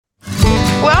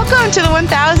Welcome to the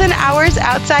 1000 Hours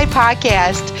Outside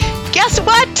podcast. Guess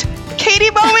what? Katy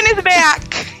Bowman is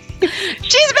back.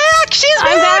 She's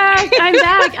back. I'm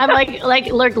back. I'm like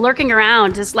lurking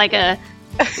around, just like a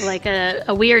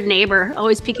weird neighbor,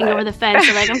 always peeking over the fence.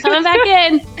 So I'm coming back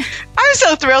in. I'm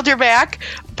so thrilled you're back.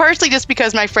 Partially just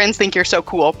because my friends think you're so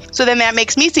cool. So then that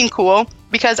makes me seem cool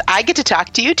because I get to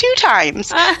talk to you 2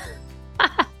 times.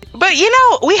 But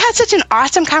we had such an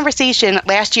awesome conversation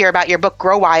last year about your book,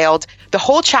 Grow Wild, the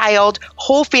whole child,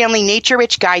 whole family,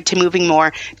 nature-rich guide to moving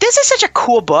more. This is such a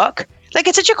cool book.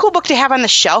 It's such a cool book to have on the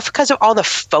shelf because of all the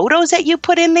photos that you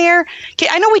put in there.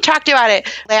 I know we talked about it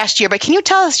last year, but can you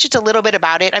tell us just a little bit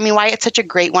about it? I mean, why it's such a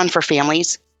great one for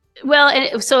families?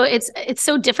 Well, so it's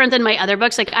so different than my other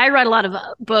books. I read a lot of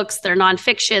books that are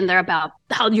nonfiction. They're about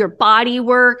how your body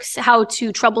works, how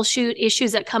to troubleshoot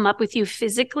issues that come up with you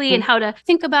physically, and how to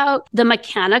think about the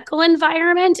mechanical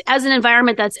environment as an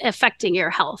environment that's affecting your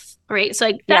health, right?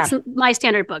 So that's my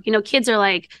standard book. Kids are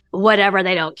like, whatever,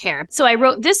 they don't care. So I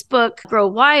wrote this book, Grow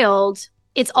Wild.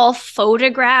 It's all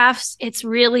photographs. It's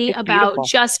really about beautiful.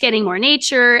 Just getting more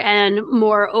nature and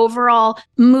more overall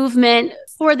movement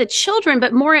for the children,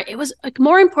 but it was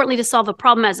more importantly to solve a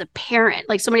problem as a parent.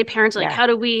 So many parents are how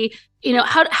do we,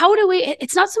 how do we,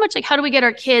 it's not so much how do we get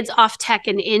our kids off tech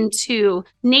and into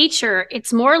nature?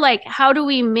 It's more how do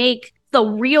we make the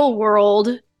real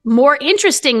world more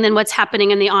interesting than what's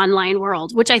happening in the online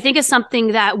world, which I think is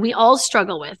something that we all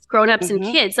struggle with, grownups and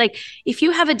kids. If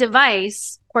you have a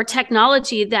device or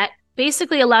technology that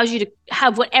basically allows you to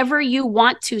have whatever you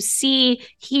want to see,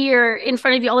 hear in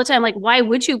front of you all the time, why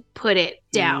would you put it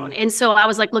down? And so I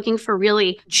was looking for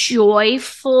really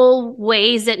joyful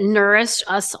ways that nourish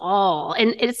us all.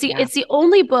 And it's the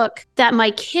only book that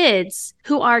my kids,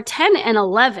 who are 10 and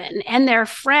 11, and their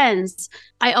friends,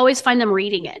 I always find them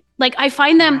reading it. I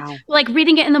find them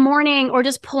reading it in the morning or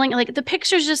just pulling, the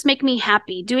pictures just make me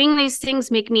happy. Doing these things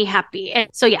make me happy. And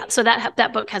so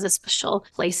that book has a special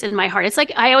place in my heart. It's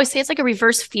I always say it's like a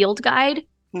reverse field guide.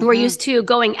 We're used to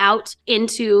going out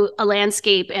into a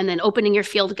landscape and then opening your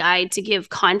field guide to give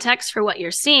context for what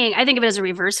you're seeing. I think of it as a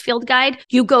reverse field guide.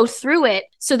 You go through it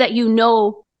so that you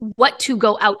know what to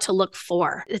go out to look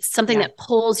for. It's something that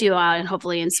pulls you out and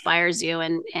hopefully inspires you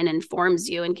and informs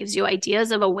you and gives you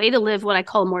ideas of a way to live what I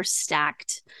call a more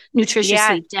stacked,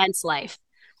 nutritiously dense life.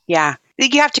 Yeah.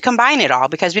 You have to combine it all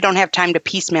because we don't have time to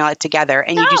piecemeal it together.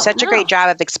 And you do such a great job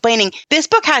of explaining. This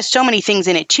book has so many things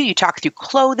in it too. You talk through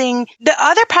clothing. The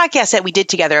other podcast that we did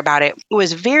together about it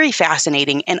was very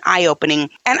fascinating and eye-opening.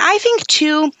 And I think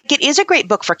too, it is a great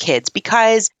book for kids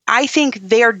because I think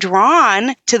they're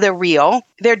drawn to the real.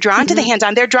 They're drawn to the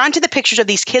hands-on. They're drawn to the pictures of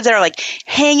these kids that are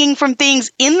hanging from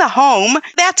things in the home.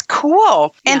 That's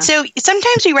cool. Yeah. And so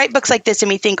sometimes we write books like this and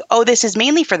we think, oh, this is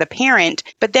mainly for the parent.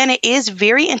 But then it is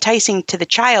very enticing to the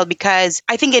child because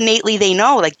I think innately they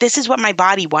know, this is what my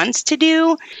body wants to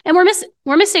do. And we're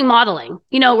missing modeling.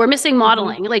 We're missing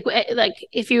modeling.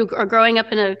 If you are growing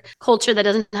up in a culture that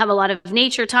doesn't have a lot of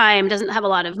nature time, doesn't have a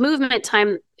lot of movement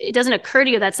time, it doesn't occur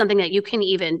to you that's something that you can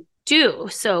even do.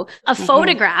 So a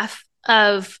photograph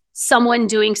of someone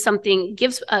doing something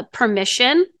gives a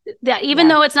permission that even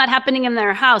though it's not happening in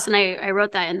their house. And I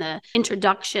wrote that in the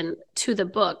introduction to the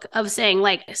book of saying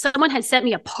someone had sent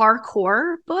me a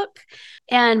parkour book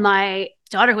and my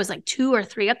daughter, who was 2 or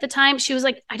 3 at the time, she was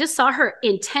I just saw her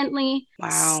intently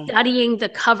studying the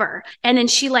cover. And then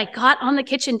she got on the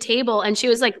kitchen table and she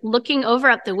was looking over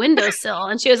at the windowsill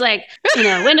and she was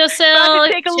windowsill.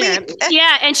 Take a leap.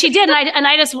 Yeah. And she did.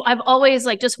 I've always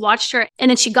just watched her. And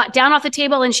then she got down off the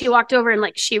table and she walked over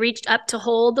and she reached up to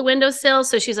hold the windowsill.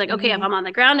 So she's okay, if I'm on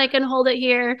the ground, I can hold it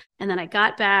here. And then I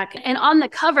got back and on the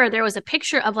cover, there was a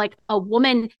picture of a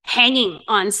woman hanging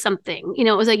on something.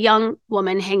 It was a young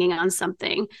woman hanging on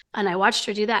something. And I watched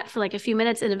her do that for a few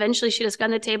minutes. And eventually she just got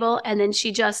on the table and then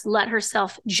she just let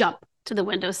herself jump to the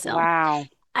windowsill. Wow.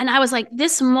 And I was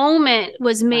this moment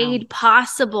was made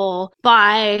possible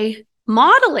by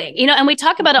modeling, and we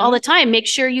talk about it all the time. Make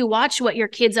sure you watch what your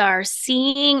kids are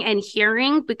seeing and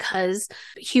hearing because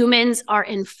humans are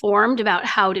informed about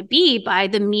how to be by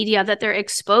the media that they're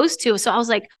exposed to. So I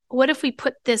was what if we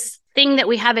put this thing that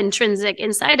we have intrinsic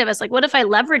inside of us? What if I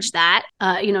leverage that,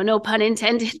 no pun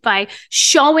intended, by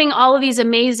showing all of these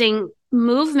amazing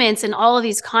movements and all of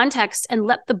these contexts and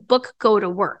let the book go to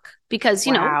work? Because,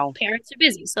 parents are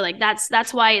busy. So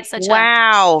that's why it's such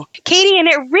Wow. Katy, and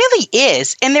it really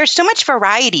is. And there's so much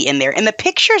variety in there. And the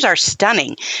pictures are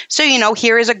stunning. So,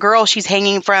 here is a girl, she's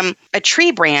hanging from a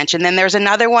tree branch. And then there's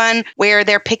another one where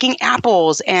they're picking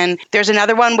apples. And there's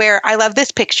another one where I love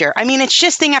this picture. I mean, it's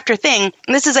just thing after thing.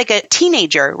 And this is a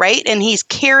teenager, right? And he's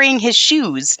carrying his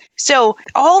shoes. So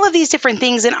all of these different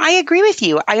things. And I agree with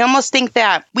you. I almost think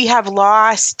that we have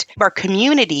lost our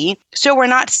community. So we're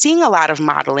not seeing a lot of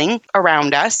modeling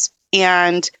around us.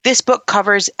 And this book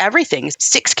covers everything.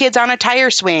 6 kids on a tire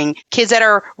swing, kids that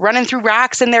are running through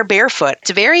rocks and they're barefoot.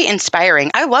 It's very inspiring.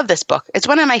 I love this book. It's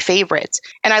one of my favorites.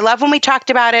 And I love when we talked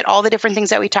about it, all the different things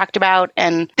that we talked about.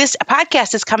 And this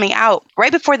podcast is coming out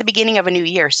right before the beginning of a new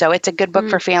year. So it's a good book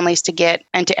for families to get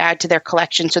and to add to their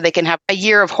collection so they can have a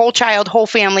year of whole child, whole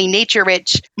family, nature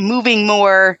rich, moving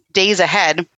more days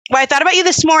ahead. Well, I thought about you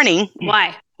this morning.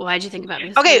 Why? Why'd you think about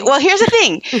me? Okay, well, here's the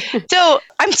thing. So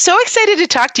I'm so excited to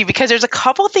talk to you because there's a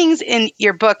couple things in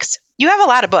your books. You have a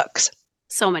lot of books.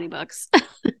 So many books.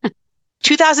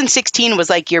 2016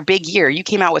 was like your big year. You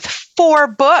came out with 4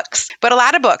 books, but a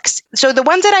lot of books. So the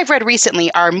ones that I've read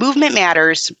recently are Movement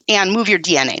Matters and Move Your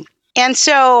DNA. And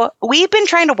so we've been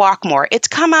trying to walk more. It's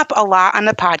come up a lot on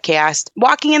the podcast.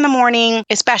 Walking in the morning,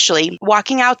 especially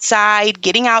walking outside,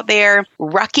 getting out there,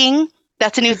 rucking.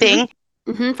 That's a new thing.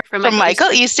 From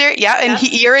Michael Easter. Yeah. And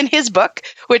you're in his book,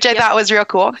 which I thought was real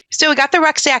cool. So we got the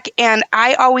rucksack and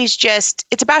I always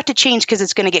it's about to change because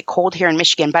it's going to get cold here in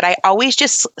Michigan, but I always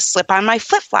just slip on my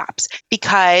flip-flops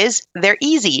because they're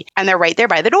easy and they're right there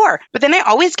by the door. But then I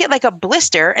always get like a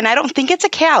blister and I don't think it's a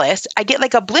callus. I get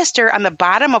like a blister on the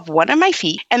bottom of one of my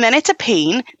feet and then it's a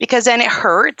pain because then it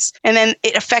hurts and then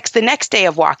it affects the next day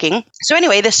of walking. So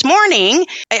anyway, this morning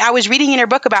I was reading in your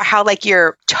book about how like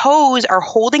your toes are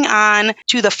holding on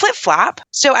to the flip-flop.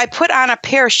 So I put on a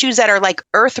pair of shoes that are like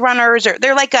Earth Runners, or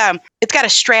they're like it's got a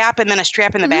strap and then a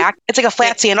strap in the back. It's like a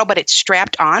flat sandal, but it's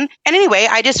strapped on. And anyway,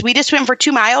 we just went for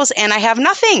 2 miles and I have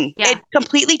nothing. Yeah. It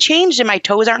completely changed and my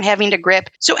toes aren't having to grip.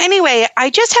 So anyway,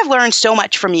 I just have learned so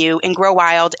much from you in Grow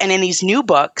Wild and in these new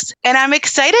books. And I'm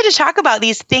excited to talk about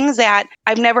these things that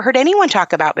I've never heard anyone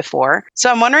talk about before.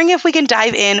 So I'm wondering if we can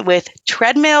dive in with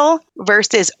treadmill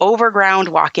versus overground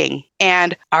walking.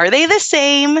 And are they the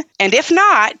same? And if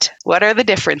not, what are the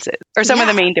differences or some of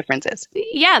the main differences?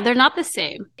 Yeah, they're not the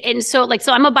same. And so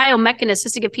I'm a biomechanist,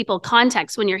 just to give people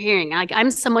context when you're hearing. Like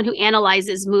I'm someone who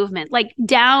analyzes movement, like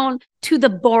down to the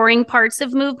boring parts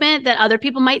of movement that other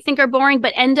people might think are boring,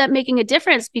 but end up making a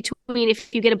difference between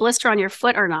if you get a blister on your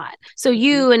foot or not. So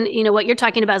what you're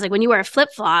talking about is like when you wear a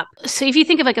flip-flop. So if you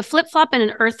think of like a flip-flop and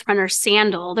an Earth Runner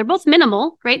sandal, they're both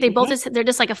minimal, right? They're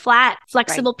just like a flat,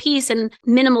 flexible piece and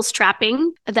minimal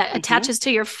strapping that attaches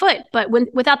to your foot. But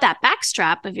without that back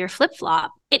strap of your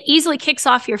flip-flop, it easily kicks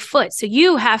off your foot. So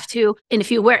you have to, and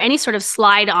if you wear any sort of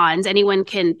slide-ons, anyone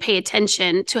can pay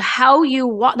attention to how you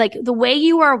walk, like the way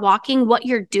you are walking, what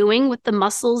you're doing with the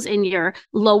muscles in your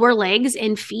lower legs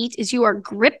and feet is you are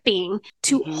gripping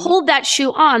to hold that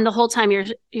shoe on the whole time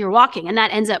you're walking. And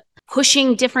that ends up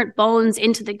pushing different bones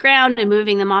into the ground and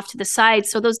moving them off to the side.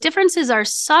 So those differences are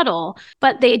subtle,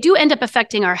 but they do end up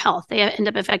affecting our health. They end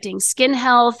up affecting skin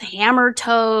health, hammer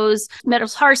toes,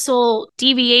 metatarsal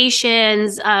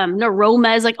deviations,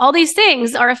 neuromas, like all these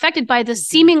things are affected by the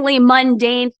seemingly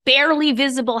mundane, barely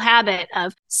visible habit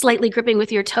of slightly gripping with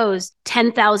your toes,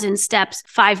 10,000 steps,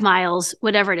 5 miles,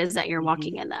 whatever it is that you're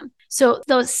walking in them. So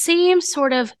those same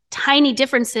sort of tiny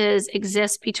differences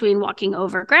exist between walking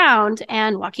over ground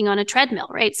and walking on a treadmill,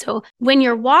 right? So when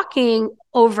you're walking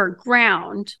over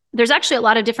ground, there's actually a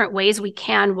lot of different ways we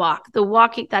can walk. The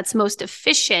walking that's most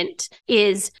efficient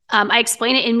is, I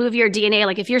explain it in Move Your DNA,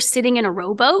 like if you're sitting in a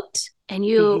rowboat and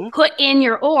you put in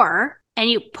your oar and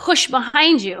you push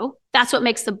behind you, that's what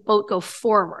makes the boat go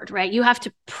forward, right? You have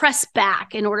to press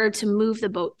back in order to move the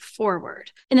boat forward.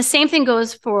 And the same thing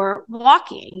goes for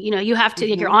walking. You have to,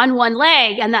 you're on one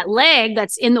leg and that leg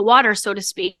that's in the water, so to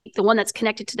speak, the one that's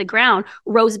connected to the ground,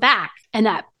 rows back and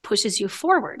that pushes you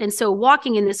forward. And so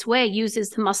walking in this way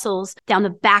uses the muscles down the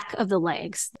back of the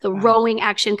legs. The rowing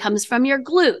action comes from your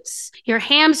glutes, your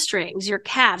hamstrings, your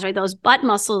calves, right? Those butt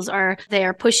muscles are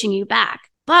there pushing you back.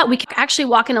 But we can actually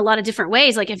walk in a lot of different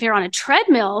ways. Like if you're on a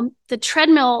treadmill, the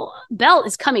treadmill belt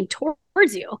is coming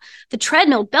towards you. The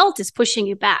treadmill belt is pushing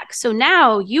you back. So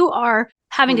now you are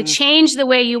having to change the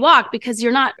way you walk because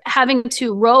you're not having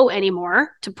to row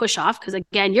anymore to push off. Because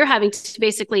again, you're having to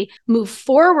basically move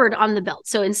forward on the belt.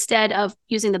 So instead of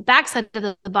using the backside of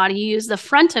the body, you use the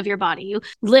front of your body. You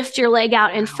lift your leg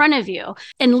out in front of you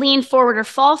and lean forward or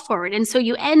fall forward. And so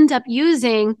you end up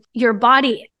using your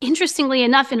body, interestingly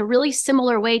enough, in a really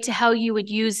similar way to how you would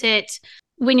use it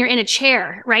when you're in a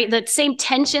chair, right? The same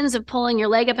tensions of pulling your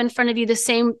leg up in front of you, the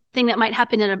same thing that might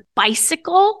happen in a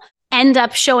bicycle end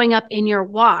up showing up in your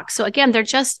walk. So again, they're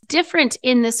just different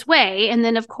in this way. And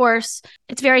then of course,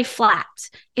 it's very flat.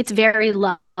 It's very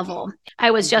level.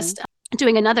 I was just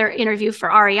doing another interview for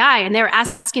REI and they were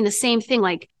asking the same thing,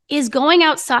 like, is going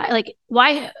outside, like,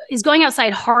 why is going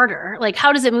outside harder? Like,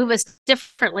 how does it move us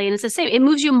differently? And it's the same. It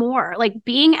moves you more. Like,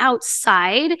 being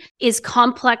outside is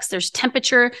complex. There's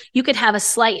temperature. You could have a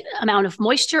slight amount of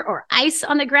moisture or ice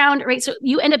on the ground, right? So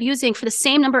you end up using, for the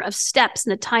same number of steps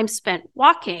and the time spent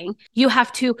walking, you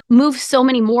have to move so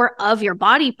many more of your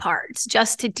body parts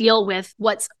just to deal with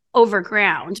what's over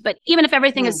ground. But even if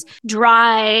everything is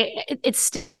dry,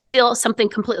 it's still something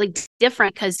completely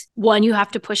different, because one you have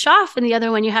to push off and the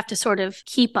other one you have to sort of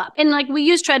keep up. And like, we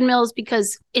use treadmills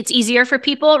because it's easier for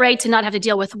people, right, to not have to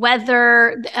deal with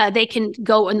weather. They can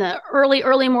go in the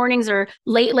early mornings or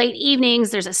late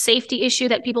evenings. There's a safety issue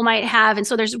that people might have. And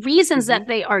so there's reasons that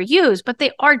they are used, but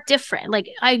they are different. Like,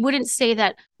 I wouldn't say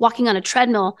that walking on a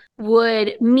treadmill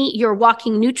would meet your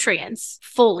walking nutrients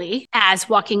fully as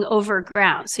walking over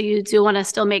ground. So you do want to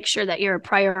still make sure that you're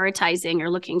prioritizing or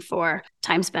looking for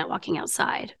time spent walking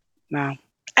outside. Wow.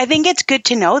 I think it's good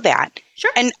to know that.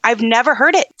 Sure. And I've never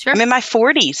heard it. Sure. I'm in my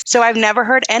 40s. So I've never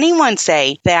heard anyone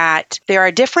say that there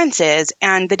are differences,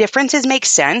 and the differences make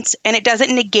sense. And it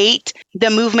doesn't negate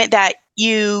the movement that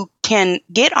you can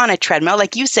get on a treadmill.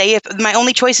 Like you say, if my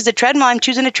only choice is a treadmill, I'm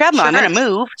choosing a treadmill. Sure. I'm going to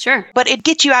move. Sure. But it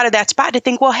gets you out of that spot to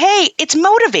think, well, hey, it's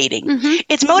motivating.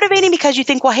 It's motivating because you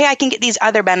think, well, hey, I can get these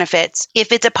other benefits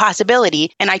if it's a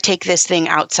possibility. And I take this thing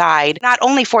outside, not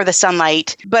only for the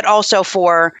sunlight, but also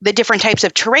for the different types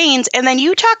of terrains. And then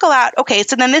you talk a lot. Okay,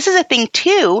 so then this is a thing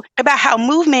too about how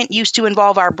movement used to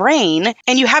involve our brain.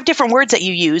 And you have different words that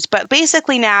you use, but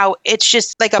basically now it's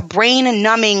just like a brain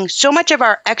numbing. So much of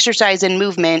our exercise and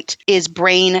movement is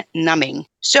brain numbing.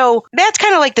 So that's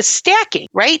kind of like the stacking,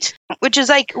 right? Which is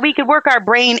like we could work our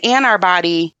brain and our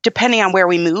body depending on where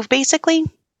we move, basically.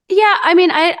 Yeah. I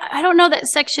mean, I don't know that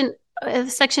section.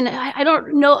 I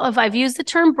don't know if I've used the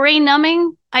term brain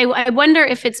numbing. I wonder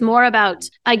if it's more about,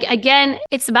 again,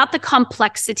 it's about the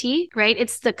complexity, right?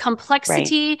 It's the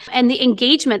complexity and the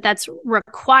engagement that's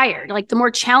required. Like, the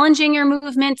more challenging your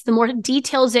movement, the more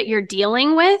details that you're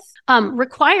dealing with,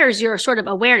 requires your sort of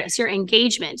awareness, your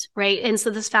engagement, right? And so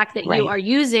this fact that you are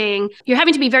you're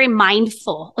having to be very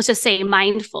mindful. Let's just say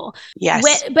mindful. Yes.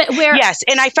 Yes.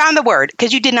 And I found the word,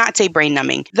 because you did not say brain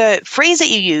numbing. The phrase that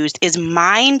you used is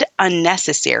mind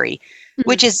unnecessary,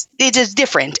 which is, it is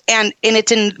different, and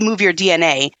it's in Move Your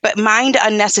DNA, but mind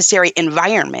unnecessary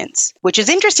environments, which is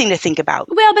interesting to think about.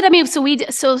 Well, but I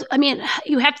mean,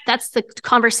 you have, that's the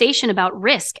conversation about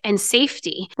risk and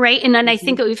safety, right? And then I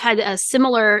think that we've had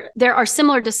there are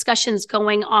similar discussions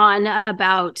going on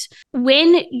about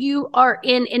when you are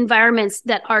in environments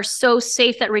that are so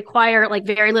safe that require like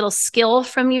very little skill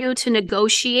from you to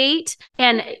negotiate.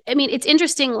 And I mean, it's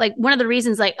interesting, like, one of the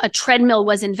reasons like a treadmill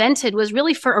was invented was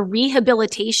really for a rehabilitation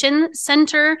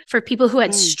center for people who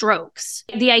had strokes.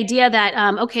 The idea that,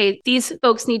 okay, these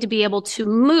folks need to be able to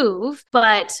move,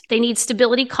 but they need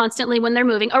stability constantly when they're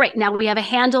moving. All right, now we have a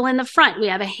handle in the front. We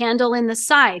have a handle in the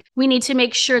side. We need to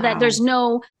make sure that there's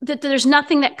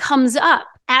nothing that comes up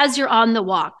as you're on the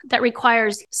walk that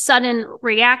requires sudden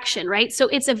reaction, right? So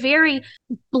it's a very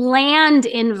bland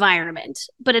environment,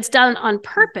 but it's done on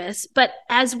purpose. But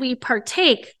as we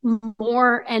partake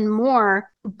more and more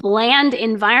bland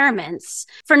environments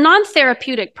for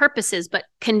non-therapeutic purposes, but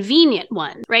convenient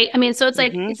ones, right? I mean, so it's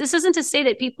like, this isn't to say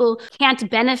that people can't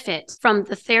benefit from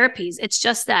the therapies. It's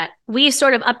just that we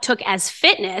sort of uptook as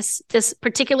fitness this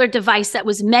particular device that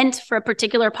was meant for a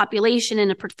particular population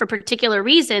and for particular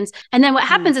reasons. And then what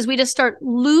happens is we just start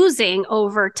losing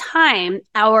over time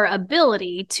our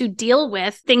ability to deal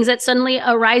with things that suddenly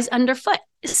arise underfoot.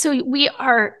 So we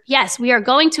are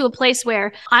going to a place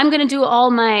where I'm going to do all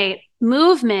my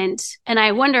movement. And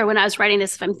I wonder, when I was writing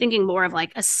this, if I'm thinking more of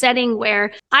like a setting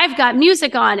where I've got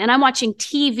music on and I'm watching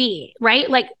TV, right?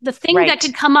 Like, the thing that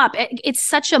could come up, it's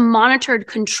such a monitored,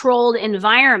 controlled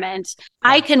environment.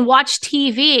 I can watch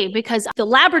TV because the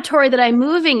laboratory that I'm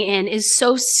moving in is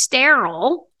so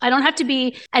sterile. I don't have to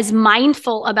be as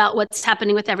mindful about what's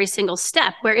happening with every single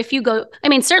step. Where if you go, I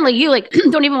mean, certainly you like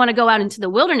don't even want to go out into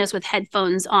the wilderness with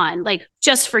headphones on, like,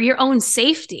 just for your own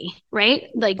safety, right?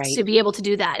 Like, to be able to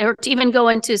do that, or to even go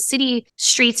into city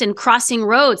streets and crossing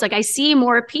roads. Like, I see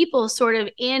more people sort of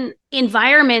in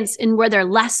environments in where they're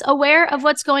less aware of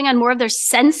what's going on, more of their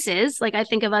senses. Like, I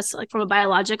think of us like from a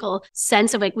biological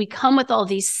sense of like, we come with all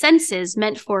these senses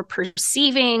meant for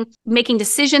perceiving, making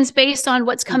decisions based on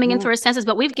what's coming in through our senses,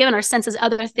 but we've given our senses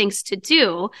other things to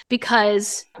do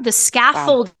because the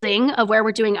scaffolding of where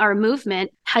we're doing our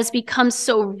movement has become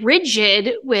so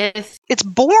rigid with... It's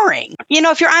boring. You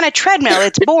know, if you're on a treadmill,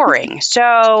 it's boring.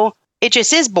 So it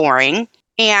just is boring.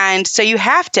 And so you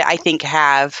have to, I think,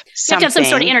 have something. You have to have some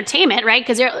sort of entertainment, right?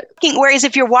 Because whereas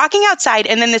if you're walking outside,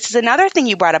 and then this is another thing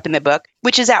you brought up in the book,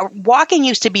 which is that walking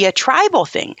used to be a tribal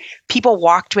thing. People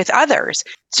walked with others.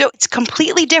 So it's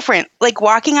completely different. Like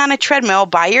walking on a treadmill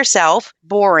by yourself,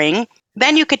 boring.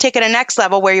 Then you could take it a next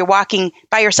level where you're walking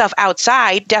by yourself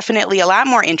outside, definitely a lot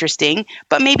more interesting,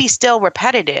 but maybe still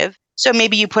repetitive. So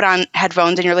maybe you put on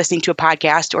headphones and you're listening to a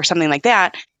podcast or something like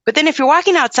that. But then if you're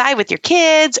walking outside with your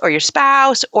kids or your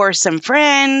spouse or some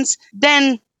friends,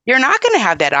 then you're not going to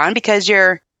have that on because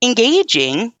you're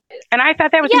engaging. And I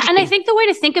thought that was interesting. And I think the way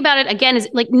to think about it, again, is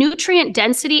like nutrient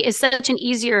density is such an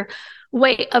easier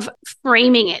way of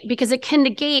framing it because it can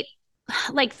negate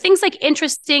like things like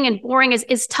interesting and boring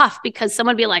is tough because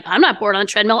someone would be like, I'm not bored on the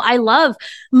treadmill. I love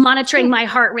monitoring my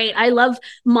heart rate. I love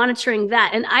monitoring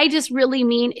that. And I just really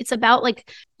mean it's about like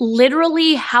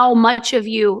literally how much of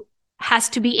you has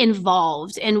to be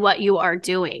involved in what you are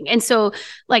doing. And so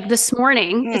like this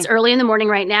morning, it's early in the morning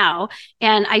right now,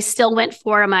 and I still went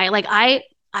for my, like I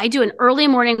do an early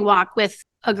morning walk with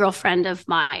a girlfriend of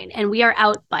mine, and we are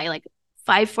out by like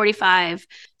 5:45,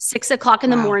 6 o'clock in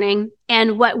the morning.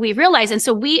 And what we realized, and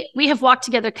so we have walked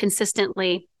together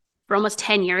consistently for almost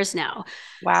 10 years now.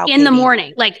 Wow. In the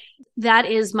morning. Like that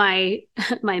is my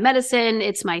medicine.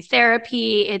 It's my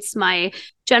therapy. It's my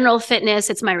general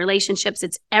fitness. It's my relationships.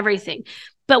 It's everything.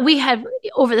 But we have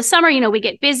over the summer, we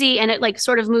get busy and it like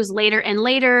sort of moves later and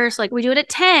later. So like we do it at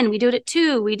 10, we do it at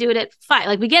 2, we do it at 5,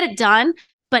 like we get it done.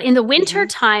 But in the winter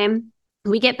time,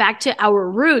 we get back to our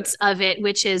roots of it,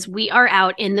 which is we are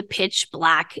out in the pitch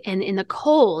black and in the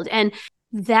cold. And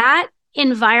that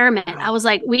environment, I was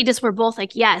like, we just were both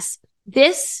like, yes,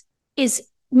 this is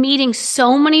meeting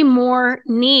so many more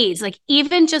needs. Like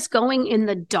even just going in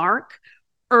the dark,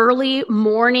 early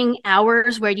morning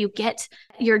hours where you get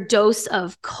your dose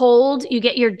of cold, you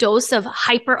get your dose of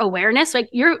hyper awareness. Like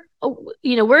we're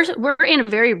in a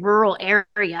very rural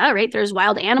area, right? There's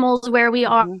wild animals where we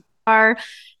are.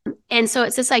 And so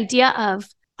it's this idea of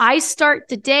I start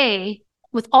the day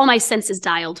with all my senses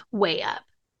dialed way up,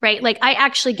 right? Like I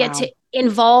actually get to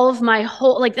involve my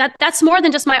whole, like that's more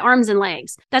than just my arms and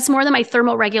legs. That's more than my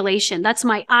thermal regulation. That's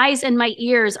my eyes and my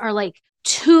ears are like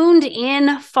tuned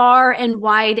in far and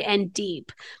wide and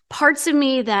deep. Parts of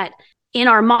me that in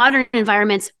our modern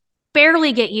environments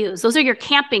barely get used. Those are your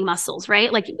camping muscles,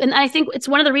 right? Like, and I think it's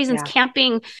one of the reasons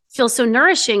camping feels so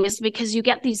nourishing is because you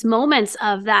get these moments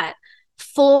of that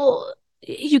full,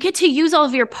 you get to use all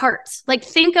of your parts. Like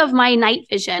think of my night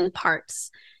vision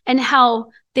parts and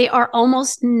how they are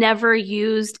almost never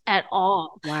used at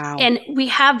all. Wow. And we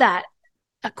have that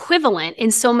equivalent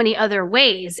in so many other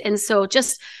ways. And so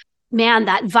just, man,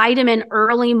 that vitamin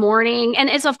early morning. And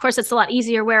it's, of course, it's a lot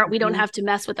easier where we don't have to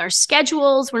mess with our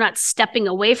schedules. We're not stepping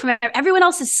away from it. Everyone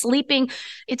else is sleeping.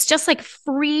 It's just like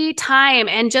free time.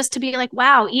 And just to be like,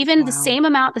 wow, even the same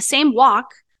amount, the same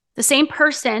walk, the same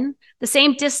person, the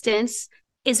same distance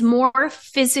is more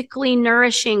physically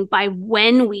nourishing by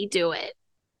when we do it.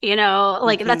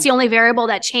 Like that's the only variable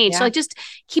that changed. So like just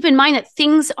keep in mind that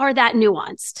things are that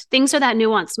nuanced. Things are that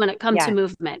nuanced when it comes to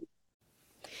movement.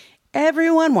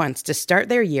 Everyone wants to start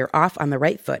their year off on the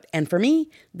right foot. And for me,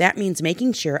 that means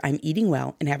making sure I'm eating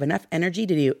well and have enough energy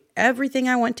to do everything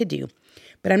I want to do.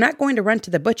 But I'm not going to run to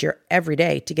the butcher every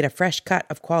day to get a fresh cut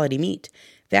of quality meat.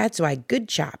 That's why Good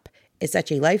Chop is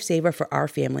such a lifesaver for our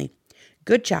family.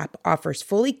 Good Chop offers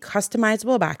fully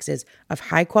customizable boxes of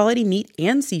high-quality meat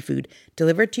and seafood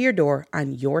delivered to your door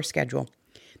on your schedule.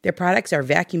 Their products are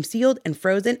vacuum sealed and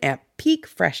frozen at peak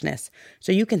freshness,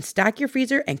 so you can stock your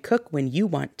freezer and cook when you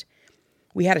want.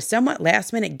 We had a somewhat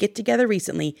last-minute get-together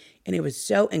recently, and it was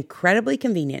so incredibly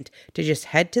convenient to just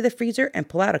head to the freezer and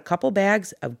pull out a couple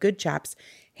bags of Good Chop's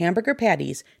hamburger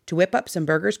patties to whip up some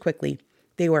burgers quickly.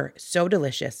 They were so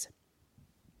delicious.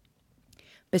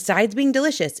 Besides being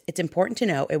delicious, it's important to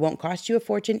know it won't cost you a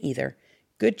fortune either.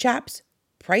 Good Chop's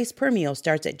price per meal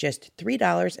starts at just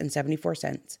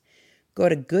 $3.74. Go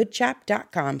to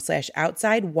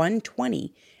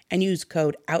goodchop.com/outside120 and use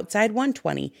code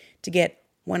outside120 to get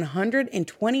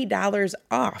 $120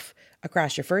 off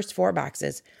across your first 4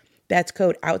 boxes. That's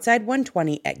code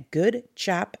outside120 at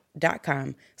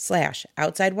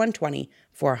goodchop.com/outside120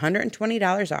 for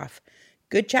 $120 off.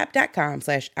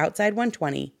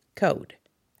 goodchop.com/outside120, code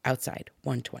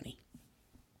outside120.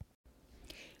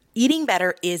 Eating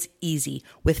better is easy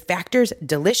with Factor's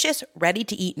delicious,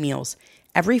 ready-to-eat meals.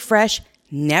 Every fresh,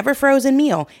 never frozen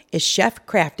meal is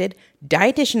chef-crafted,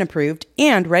 dietitian-approved,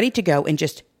 and ready to go in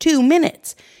just 2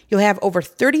 minutes. You'll have over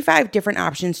 35 different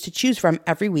options to choose from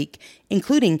every week,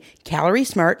 including Calorie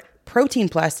Smart, Protein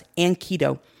Plus, and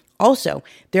Keto, Also,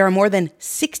 there are more than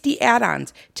 60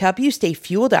 add-ons to help you stay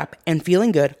fueled up and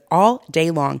feeling good all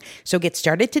day long. So get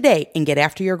started today and get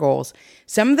after your goals.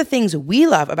 Some of the things we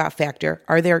love about Factor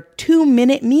are their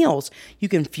 2-minute meals. You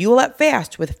can fuel up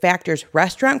fast with Factor's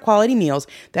restaurant quality meals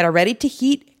that are ready to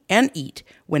heat and eat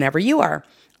whenever you are.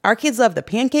 Our kids love the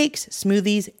pancakes,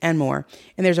 smoothies, and more.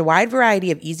 And there's a wide variety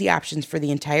of easy options for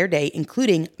the entire day,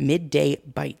 including midday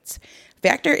bites.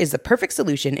 Factor is the perfect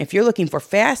solution if you're looking for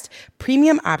fast,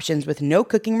 premium options with no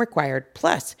cooking required.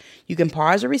 Plus, you can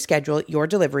pause or reschedule your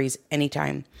deliveries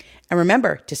anytime. And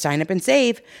remember to sign up and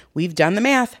save. We've done the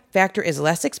math. Factor is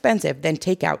less expensive than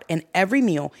takeout, and every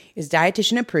meal is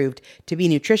dietitian approved to be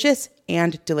nutritious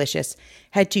and delicious.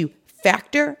 Head to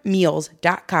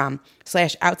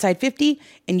factormeals.com/outside50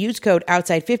 and use code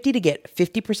outside50 to get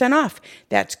 50% off.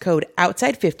 That's code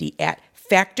outside50 at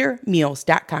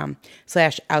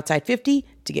factormeals.com/outside50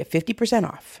 to get 50%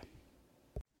 off.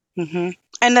 Mm-hmm.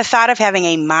 And the thought of having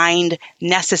a mind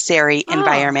necessary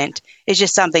environment is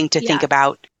just something to think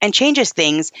about and changes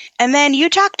things. And then you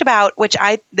talked about,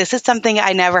 this is something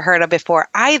I never heard of before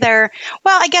either.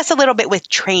 Well, I guess a little bit with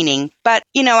training, but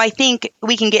I think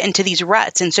we can get into these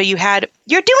ruts. And so you're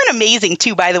doing amazing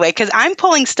too, by the way, because I'm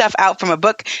pulling stuff out from a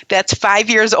book that's 5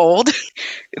 years old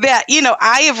that,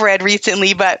 I have read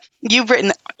recently, but you've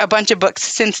written a bunch of books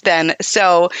since then.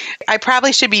 So I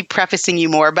probably should be prefacing you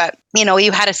more, but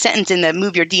you had a sentence in the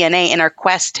Move Your DNA in our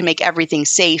quest to make everything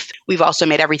safe. We've also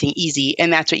made everything easy.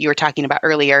 And that's what you were talking about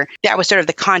earlier. That was sort of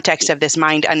the context of this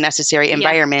mind unnecessary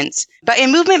environments. Yeah. But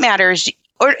in Movement Matters,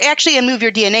 or actually in Move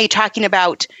Your DNA, talking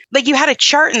about, like, you had a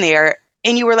chart in there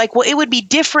and you were like, well, it would be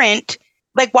different.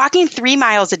 Like walking 3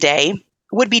 miles a day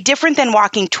would be different than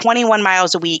walking 21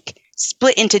 miles a week,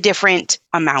 split into different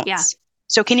amounts. Yeah.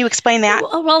 So can you explain that?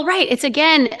 Well, right. It's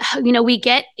again, we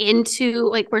get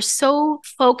into we're so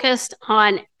focused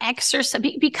on exercise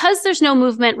because there's no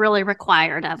movement really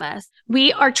required of us.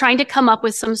 We are trying to come up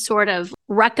with some sort of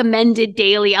recommended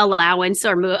daily allowance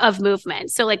of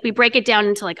movement. So we break it down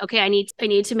into okay, I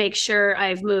need to make sure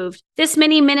I've moved this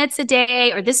many minutes a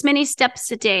day or this many steps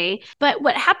a day. But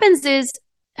what happens is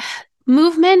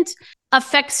movement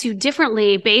affects you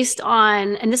differently based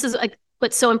on, and this is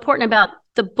what's so important about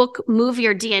the book Move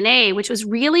Your DNA, which was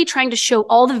really trying to show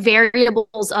all the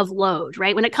variables of load,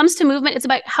 right? When it comes to movement, it's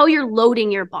about how you're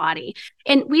loading your body.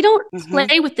 And we don't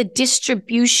play with the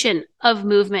distribution of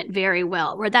movement very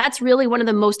well, where that's really one of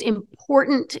the most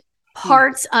important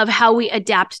parts of how we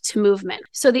adapt to movement.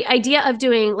 So the idea of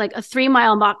doing a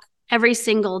 3-mile walk every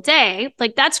single day,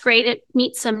 that's great. It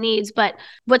meets some needs, but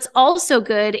what's also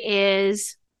good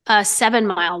is a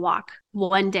 7-mile walk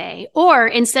one day, or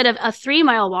instead of a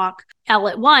 3-mile walk all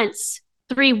at once,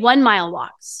 3 1-mile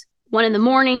walks, one in the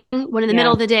morning, one in the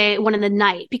middle of the day, one in the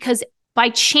night, because by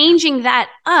changing that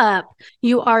up,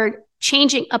 you are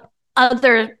changing up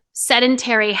other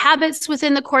sedentary habits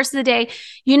within the course of the day.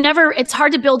 It's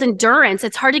hard to build endurance.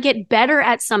 It's hard to get better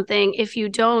at something if you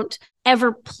don't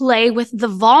ever play with the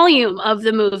volume of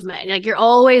the movement. You're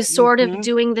always sort of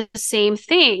doing the same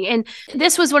thing. And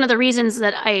this was one of the reasons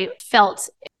that I felt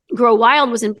Grow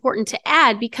Wild was important to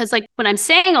add, because when I'm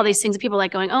saying all these things, people are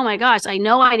going, oh my gosh,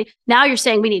 now you're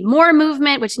saying we need more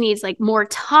movement, which needs more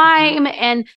time.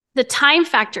 And the time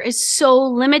factor is so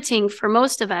limiting for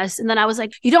most of us. And then I was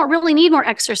like, you don't really need more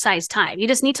exercise time. You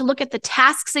just need to look at the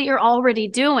tasks that you're already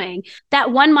doing. That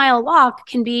 1-mile walk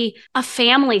can be a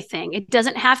family thing. It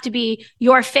doesn't have to be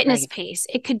your fitness pace.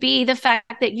 It could be the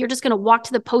fact that you're just going to walk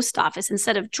to the post office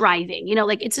instead of driving.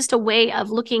 It's just a way of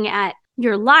looking at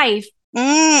your life.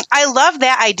 I love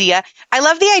that idea. I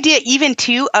love the idea even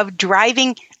too of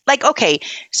driving. Okay,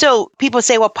 so people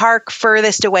say, well, park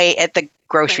furthest away at the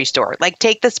grocery store.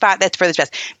 Take the spot that's furthest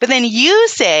west. But then you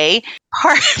say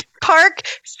park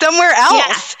somewhere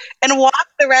else and walk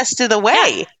the rest of the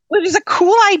way, which is a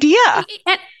cool idea.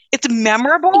 It's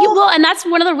memorable. Well, and that's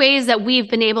one of the ways that we've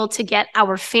been able to get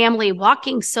our family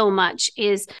walking so much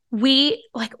is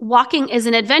walking is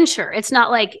an adventure. It's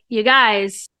not you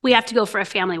guys, we have to go for a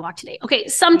family walk today. Okay,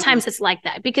 sometimes it's like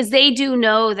that because they do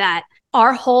know that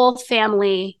our whole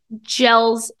family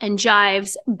gels and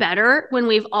jives better when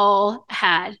we've all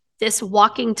had this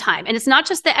walking time. And it's not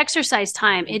just the exercise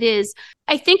time. It is,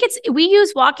 we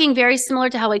use walking very similar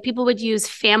to how people would use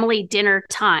family dinner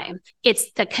time.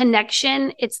 It's the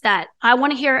connection. It's that I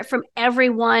want to hear it from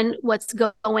everyone, what's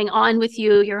going on with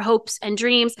you, your hopes and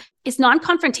dreams. It's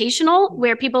non-confrontational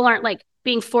where people aren't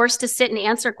being forced to sit and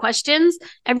answer questions.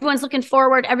 Everyone's looking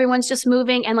forward. Everyone's just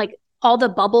moving. And all the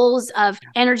bubbles of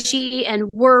energy and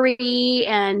worry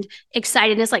and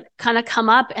excitedness like kind of come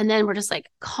up, and then we're just like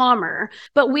calmer.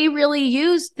 But we really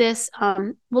use this,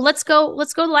 well, let's go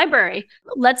to the library.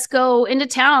 Let's go into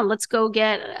town. Let's go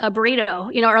get a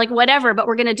burrito, or like whatever, but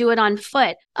we're going to do it on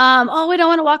foot. Oh, we don't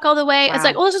want to walk all the way. Wow. It's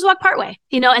like, well, let's just walk part way,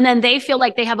 and then they feel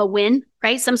like they have a win,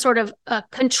 right? Some sort of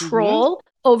control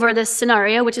over this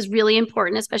scenario, which is really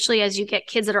important, especially as you get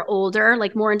kids that are older,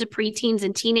 like more into preteens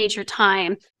and teenager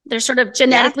time. They're sort of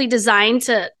genetically designed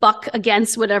to buck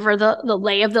against whatever the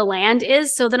lay of the land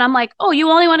is. So then I'm like, oh, you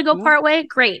only want to go part way?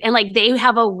 Great. And like they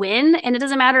have a win, and it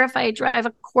doesn't matter if I drive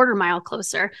a quarter mile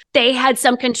closer. They had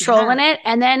some control in it.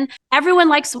 And then everyone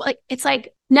likes, like, it's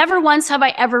like, never once have I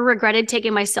ever regretted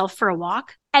taking myself for a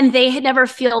walk. And they had never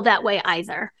feel that way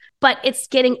either. But it's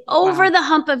getting over the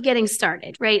hump of getting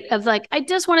started, right? Of like, I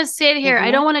just want to sit here. I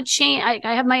don't want to change.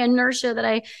 I have my inertia that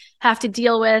I have to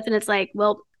deal with. And it's like,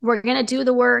 well, we're going to do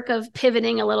the work of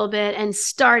pivoting a little bit and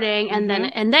starting. And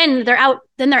then they're out.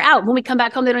 Then they're out. When we come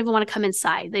back home, they don't even want to come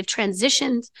inside. They've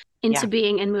transitioned into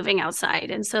being and moving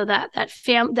outside. And so that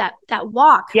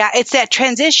walk. Yeah, it's that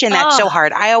transition that's so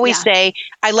hard. I always say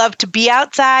I love to be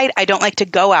outside. I don't like to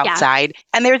go outside. Yeah.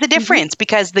 And there's a difference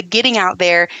because the getting out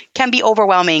there can be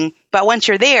overwhelming. But once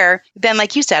you're there, then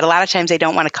like you said, a lot of times they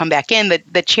don't want to come back in.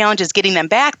 The challenge is getting them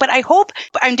back. But I hope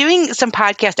I'm doing some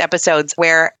podcast episodes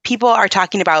where people are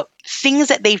talking about things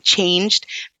that they've changed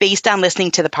based on listening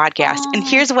to the podcast. And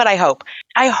here's what I hope.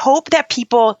 I hope that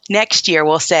people next year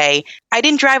will say, I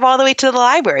didn't drive all the way to the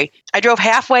library. I drove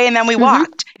halfway and then we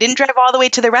walked. I didn't drive all the way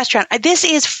to the restaurant. This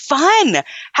is fun.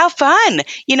 How fun,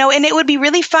 and it would be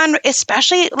really fun,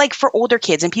 especially like for older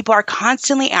kids. And people are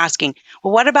constantly asking,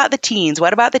 well, what about the teens?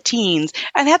 What about the teens?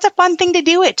 And that's a fun thing to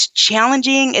do. It's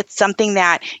challenging. It's something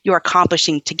that you're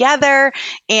accomplishing together.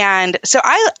 And so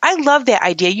I love that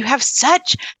idea. You have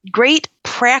such great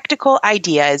practical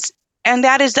ideas. And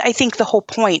that is, I think, the whole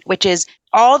point, which is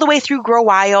all the way through Grow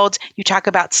Wild, you talk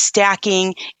about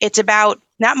stacking. It's about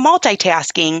not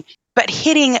multitasking, but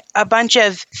hitting a bunch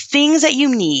of things that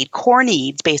you need, core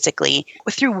needs, basically,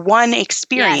 through one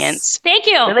experience. Yes. Thank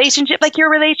you. Relationship, like your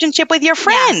relationship with your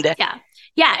friend.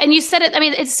 Yeah. And you said it, I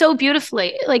mean, it's so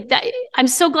beautifully like that. I'm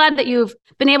so glad that you've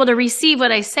been able to receive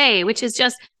what I say, which is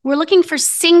just, we're looking for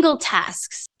single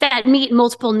tasks that meet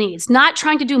multiple needs, not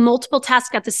trying to do multiple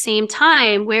tasks at the same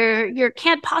time where you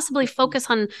can't possibly focus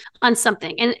on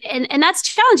something. And that's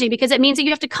challenging because it means that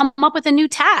you have to come up with a new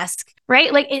task,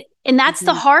 right? And that's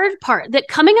the hard part, that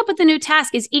coming up with a new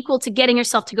task is equal to getting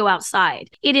yourself to go outside.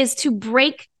 It is to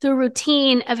break the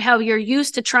routine of how you're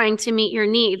used to trying to meet your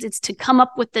needs. It's to come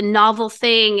up with the novel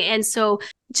thing. And so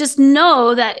just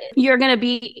know that you're going to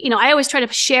be, I always try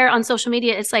to share on social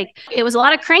media. It's like, it was a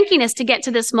lot of crankiness to get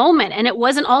to this moment, and it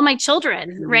wasn't all my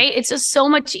children, right? It's just so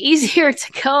much easier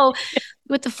to go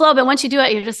with the flow. But once you do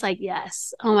it, you're just like,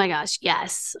 yes, oh my gosh,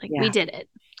 yes, we did it.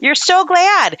 You're so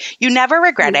glad. You never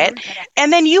regret it.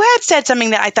 And then you had said something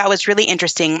that I thought was really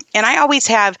interesting. And I always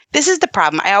have, this is the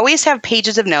problem. I always have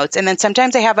pages of notes, and then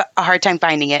sometimes I have a hard time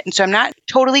finding it. And so I'm not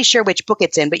totally sure which book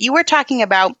it's in, but you were talking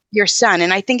about your son.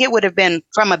 And I think it would have been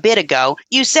from a bit ago.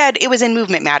 You said it was in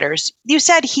Movement Matters. You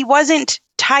said he wasn't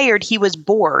tired, he was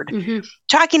bored.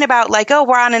 Talking about like, oh,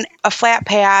 we're on a flat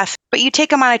path, but you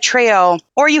take him on a trail,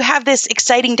 or you have this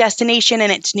exciting destination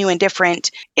and it's new and different.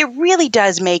 It really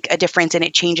does make a difference, and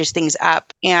it changes things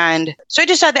up. And so I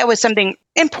just thought that was something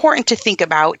important to think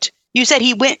about. You said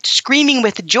he went screaming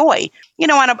with joy.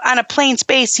 On a plain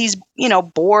space, he's,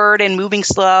 bored and moving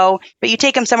slow, but you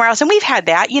take him somewhere else. And we've had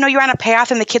that, you're on a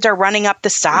path and the kids are running up the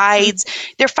sides.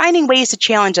 They're finding ways to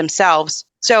challenge themselves.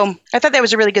 So I thought that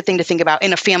was a really good thing to think about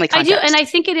in a family context. I do. And I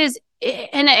think it is.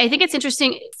 And I think it's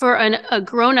interesting for a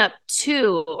grown-up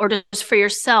too, or just for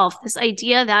yourself, this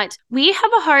idea that we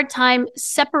have a hard time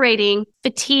separating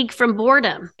fatigue from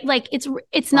boredom. Like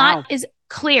it's not as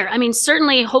clear. I mean,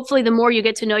 certainly, hopefully the more you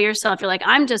get to know yourself, you're like,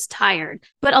 I'm just tired.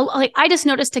 But I just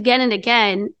noticed again and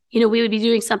again, we would be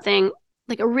doing something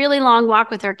like a really long walk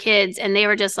with our kids, and they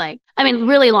were just like,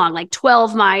 really long, like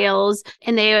 12 miles.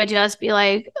 And they would just be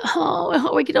like,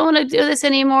 oh, we don't want to do this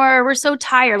anymore. We're so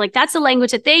tired. Like that's the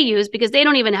language that they use because they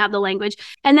don't even have the language.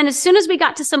 And then as soon as we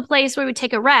got to some place where we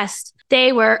take a rest,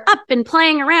 they were up and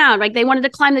playing around. Like they wanted to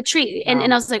climb the tree. And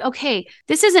I was like, okay,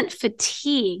 this isn't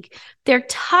fatigue. They're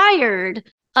tired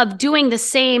of doing the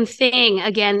same thing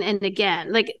again and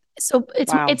again. So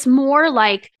it's more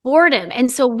like boredom.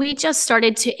 And so we just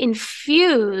started to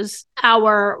infuse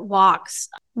our walks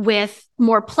with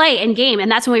more play and game. And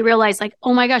that's when we realized like,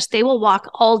 oh my gosh, they will walk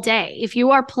all day. If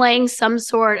you are playing some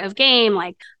sort of game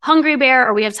like Hungry Bear,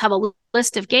 or we have to have a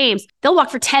list of games, they'll walk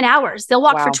for 10 hours. They'll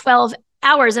walk for 12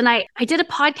 hours. And I did a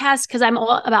podcast because I'm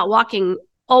all about walking.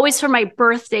 Always for my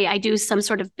birthday, I do some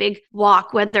sort of big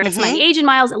walk, whether it's my age in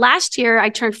miles. Last year, I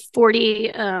turned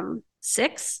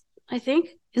 46, I think.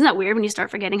 Isn't that weird when you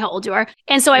start forgetting how old you are?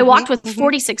 And so I walked with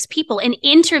 46 people and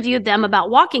interviewed them about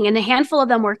walking. And a handful of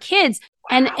them were kids.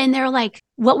 And they're like,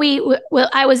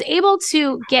 I was able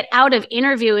to get out of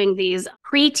interviewing these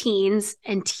preteens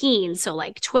and teens. So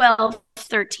like 12,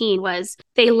 13 was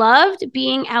they loved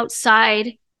being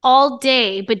outside all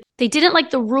day, but they didn't like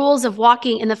the rules of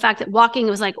walking and the fact that walking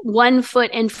was like 1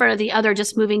 foot in front of the other,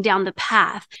 just moving down the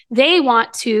path. They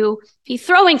want to be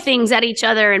throwing things at each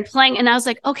other and playing. And I was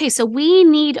like, okay, so we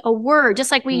need a word,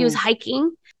 just like we use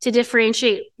hiking to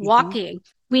differentiate walking.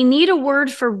 We need a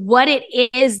word for what it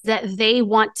is that they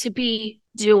want to be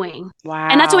doing. Wow.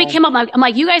 And that's what we came up with. I'm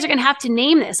like, you guys are going to have to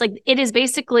name this. Like, it is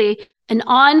basically an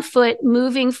on foot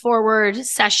moving forward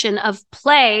session of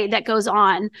play that goes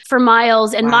on for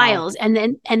miles and miles.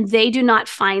 And they do not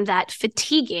find that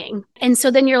fatiguing. And so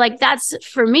then you're like, that's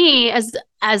for me as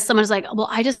someone who's like, well,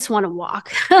 I just want to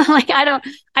walk. Like, I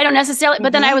don't necessarily,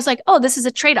 but then I was like, oh, this is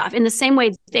a trade-off. In the same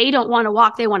way they don't want to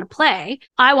walk, they want to play.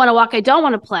 I want to walk, I don't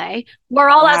want to play. We're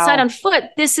all outside on foot.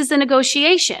 This is the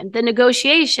negotiation. The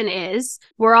negotiation is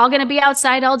we're all going to be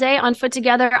outside all day on foot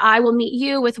together. I will meet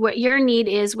you with what your need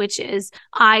is, which is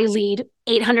I lead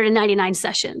 899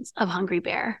 sessions of Hungry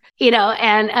Bear,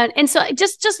 and so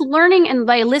just learning, and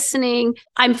by listening,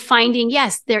 I'm finding,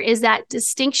 yes, there is that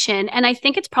distinction. And I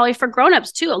think it's probably for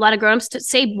grownups too. A lot of grownups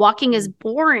say walking is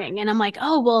boring. And I'm like,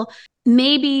 oh, well,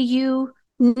 maybe you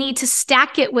need to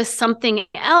stack it with something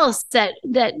else that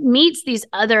meets these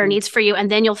other needs for you.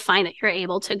 And then you'll find that you're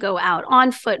able to go out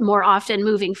on foot more often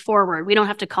moving forward. We don't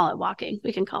have to call it walking.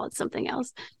 We can call it something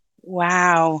else.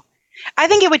 Wow. I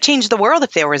think it would change the world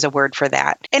if there was a word for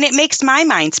that. And it makes my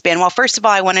mind spin. Well, first of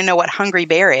all, I want to know what Hungry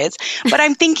Bear is. But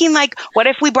I'm thinking, like, what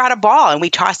if we brought a ball and we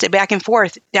tossed it back and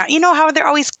forth? Now, you know how they're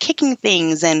always kicking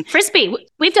things and Frisbee.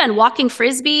 We've done walking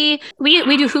Frisbee.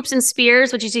 We do hoops and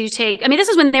spears, which is you take. I mean, this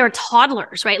is when they were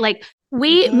toddlers, right? Like,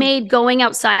 we made going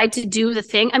outside to do the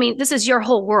thing. I mean, this is your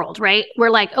whole world, right? We're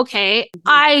like, okay,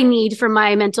 I need for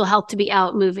my mental health to be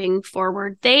out moving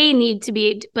forward. They need to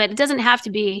be, but it doesn't have to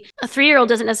be. A 3-year-old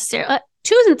doesn't necessarily,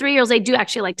 2 and 3-year-olds, they do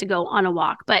actually like to go on a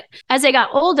walk. But as they got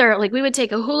older, like, we would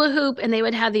take a hula hoop and they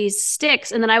would have these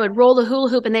sticks, and then I would roll the hula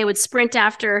hoop and they would sprint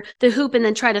after the hoop and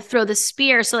then try to throw the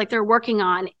spear. So like they're working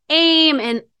on aim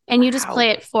and you just play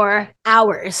it for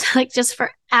hours, like just for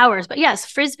hours. But yes,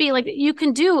 Frisbee, like, you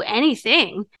can do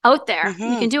anything out there.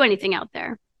 You can do anything out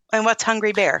there. And what's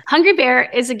Hungry Bear? Hungry Bear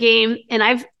is a game, and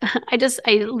I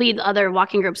lead other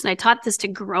walking groups, and I taught this to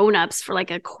grownups for like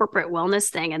a corporate wellness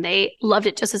thing, and they loved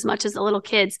it just as much as the little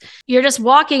kids. You're just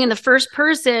walking, and the first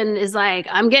person is like,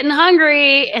 I'm getting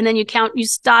hungry, and then you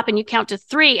stop and you count to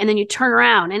 3, and then you turn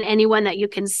around, and anyone that you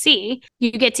can see,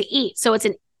 you get to eat. So it's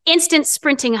an instant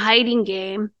sprinting hiding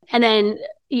game, and then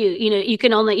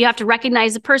you have to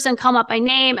recognize the person, call them up by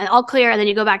name, and all clear, and then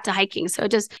you go back to hiking. So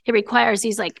it requires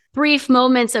these like brief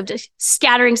moments of just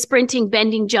scattering, sprinting,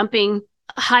 bending, jumping,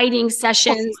 hiding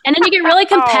sessions. And then you get really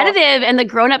competitive, and the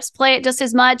grownups play it just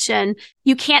as much, and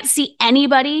you can't see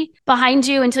anybody behind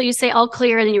you until you say all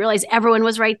clear, and then you realize everyone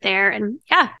was right there. And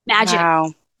magic.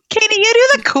 Wow. Katy, you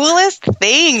do the coolest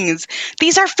things.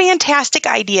 These are fantastic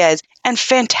ideas and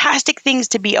fantastic things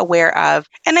to be aware of.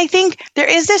 And I think there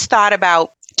is this thought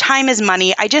about time is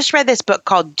money. I just read this book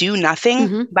called Do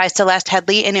Nothing by Celeste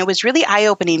Headley, and it was really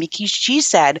eye-opening because she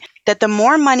said that the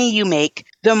more money you make,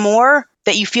 the more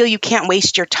that you feel you can't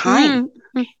waste your time.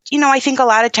 I think a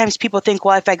lot of times people think,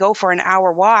 well, if I go for an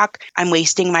hour walk, I'm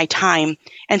wasting my time.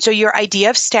 And so your idea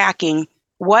of stacking,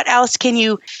 what else can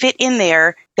you fit in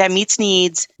there that meets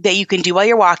needs that you can do while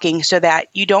you're walking so that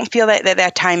you don't feel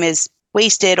that time is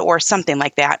wasted or something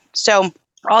like that? So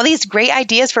all these great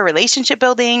ideas for relationship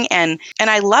building, and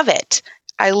I love it.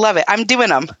 I love it. I'm doing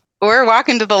them. We're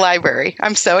walking to the library.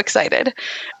 I'm so excited.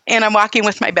 And I'm walking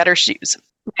with my better shoes.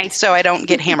 Right. So I don't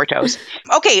get hammer toes.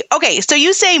 Okay. So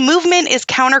you say movement is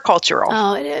countercultural.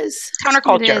 Oh, it is.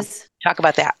 Counterculture. It is. Talk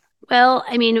about that. Well,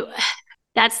 I mean,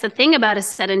 that's the thing about a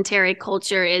sedentary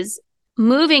culture is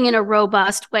moving in a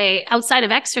robust way outside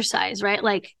of exercise, right?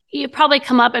 Like, you probably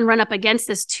come up and run up against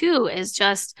this too, is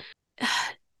just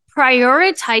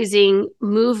prioritizing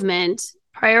movement,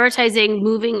 prioritizing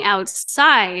moving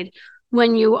outside.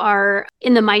 When you are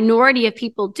in the minority of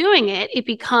people doing it, it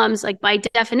becomes, like, by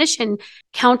definition,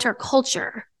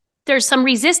 counterculture. there's some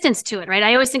resistance to it, right?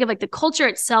 I always think of like the culture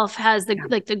itself has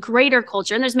the greater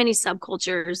culture, and there's many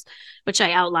subcultures, which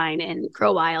I outline in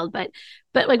Grow Wild, but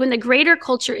like when the greater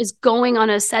culture is going on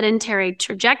a sedentary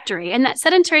trajectory, and that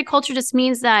sedentary culture just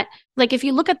means that, like, if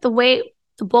you look at the way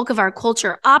the bulk of our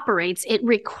culture operates, it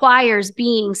requires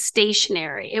being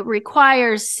stationary. It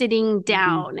requires sitting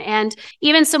down. And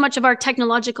even so much of our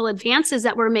technological advances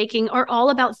that we're making are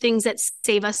all about things that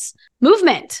save us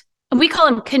movement. And we call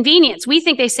them convenience. We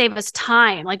think they save us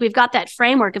time. Like, we've got that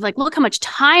framework of like, look how much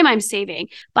time I'm saving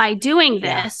by doing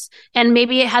this. And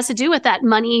maybe it has to do with that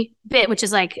money bit, which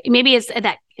is like, maybe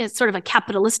it's sort of a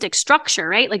capitalistic structure,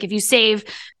 right? Like, if you save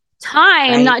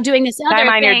time not doing this other time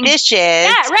on thing, your dishes.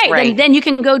 Yeah, right. Then you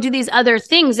can go do these other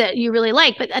things that you really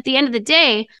like. But at the end of the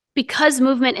day, because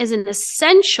movement is an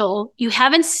essential, you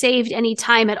haven't saved any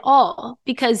time at all,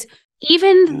 because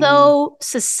even though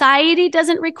society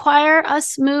doesn't require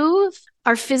us move,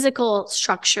 our physical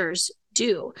structures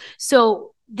do.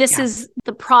 So this is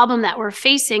the problem that we're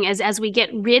facing as we get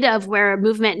rid of where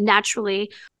movement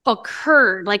naturally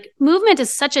occurred. Like, movement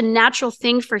is such a natural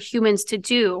thing for humans to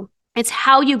do. It's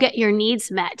how you get your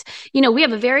needs met. You know, we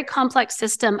have a very complex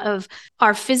system of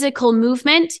our physical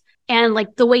movement and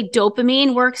like the way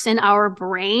dopamine works in our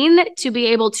brain to be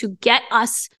able to get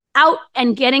us out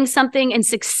and getting something and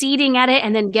succeeding at it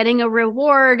and then getting a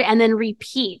reward and then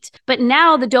repeat. But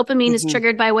now the dopamine is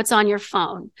triggered by what's on your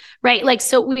phone, right? Like,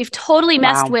 so we've totally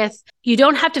messed with, you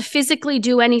don't have to physically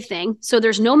do anything. So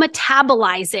there's no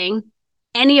metabolizing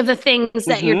any of the things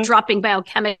that you're dropping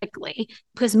biochemically,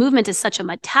 because movement is such a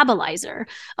metabolizer,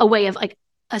 a way of like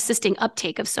assisting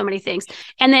uptake of so many things.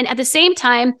 And then at the same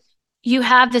time, you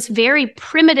have this very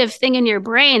primitive thing in your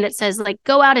brain that says like,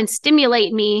 go out and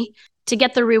stimulate me to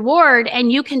get the reward.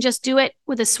 And you can just do it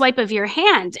with a swipe of your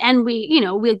hand. And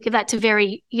we'll give that to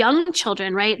very young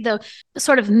children, right? The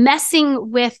sort of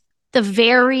messing with the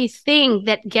very thing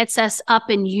that gets us up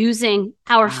and using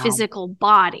our physical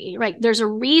body, right? There's a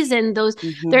reason there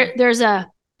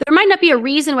might not be a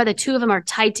reason why the two of them are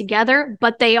tied together,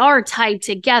 but they are tied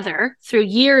together through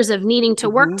years of needing to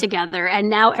work together. And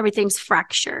now everything's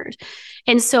fractured.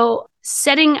 And so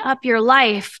setting up your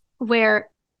life where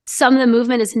some of the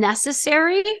movement is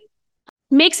necessary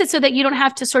makes it so that you don't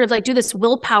have to sort of like do this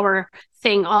willpower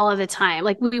thing all of the time.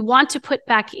 Like, we want to put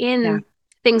back in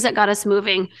things that got us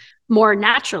moving more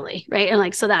naturally, right? And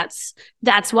like, so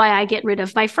that's why I get rid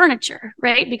of my furniture,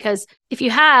 right? Because if you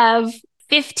have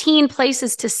 15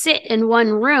 places to sit in one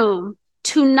room,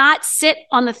 to not sit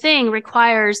on the thing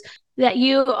requires that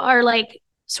you are like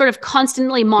sort of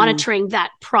constantly monitoring that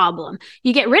problem.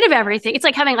 You get rid of everything. It's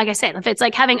like having, like I said, if it's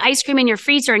like having ice cream in your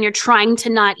freezer and you're trying to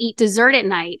not eat dessert at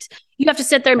night, you have to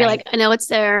sit there and be like, I know it's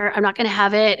there, I'm not going to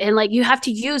have it. And like, you have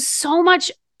to use so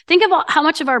much. Think about how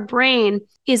much of our brain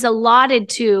is allotted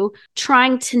to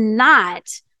trying to not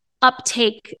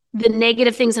uptake the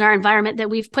negative things in our environment that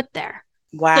we've put there.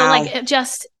 Wow. So like,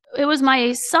 it was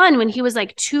my son when he was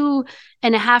like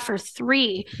 2.5 or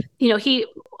 3, he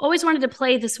always wanted to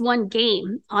play this one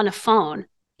game on a phone,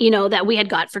 that we had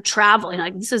got for traveling.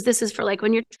 Like, this is for like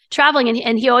when you're traveling,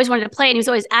 and he always wanted to play, and he was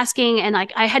always asking, and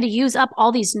like I had to use up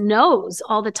all these no's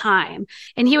all the time.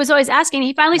 And he was always asking, and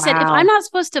he finally said, if I'm not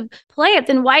supposed to play it,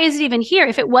 then why is it even here?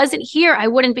 If it wasn't here, I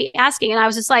wouldn't be asking. And I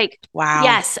was just like,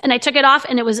 yes. And I took it off,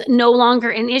 and it was no longer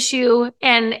an issue.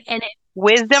 And it,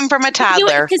 wisdom from a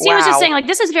toddler. Because he was just saying like,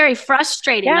 this is very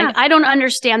frustrating. Like, I don't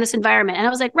understand this environment. And I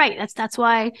was like, right, that's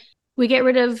why we get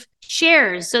rid of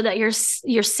chairs, so that your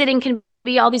sitting can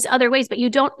be all these other ways, but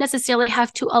you don't necessarily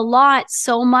have to allot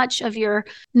so much of your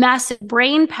massive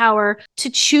brain power to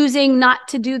choosing not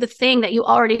to do the thing that you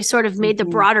already sort of made the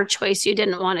broader choice you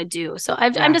didn't want to do. So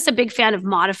I'm just a big fan of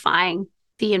modifying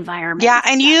the environment. Yeah,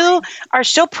 and you are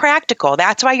so practical.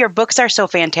 That's why your books are so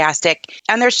fantastic.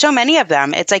 And there's so many of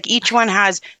them. It's like each one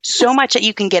has so much that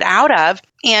you can get out of.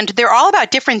 And they're all about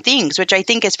different things, which I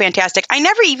think is fantastic. I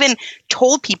never even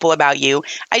told people about you.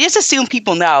 I just assume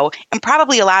people know, and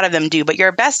probably a lot of them do. But you're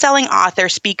a best-selling author,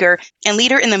 speaker, and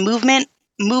leader in the movement.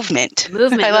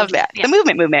 I love that. Yeah. The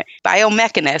movement.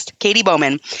 Biomechanist, Katy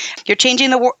Bowman. You're changing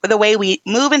the way we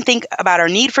move and think about our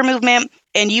need for movement.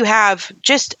 And you have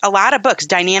just a lot of books,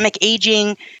 Dynamic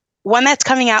Aging, one that's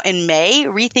coming out in May,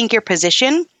 Rethink Your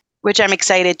Position, which I'm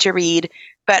excited to read,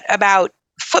 but about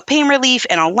foot pain relief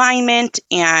and alignment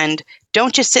and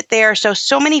don't just sit there.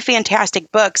 So many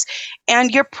fantastic books.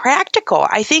 And you're practical.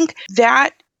 I think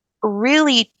that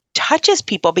really touches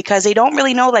people because they don't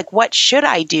really know, like, what should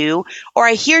I do? Or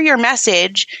I hear your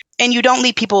message and you don't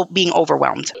leave people being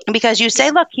overwhelmed because you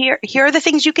say, look, here are the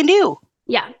things you can do.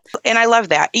 Yeah. And I love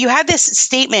that. You had this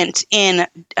statement in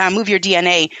Move Your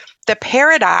DNA, the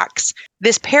paradox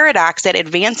this paradox that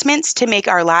advancements to make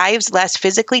our lives less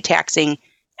physically taxing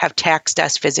have taxed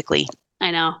us physically.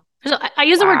 I know. So I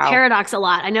use the word paradox a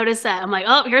lot. I noticed that. I'm like,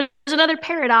 oh, here's another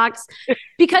paradox,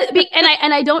 and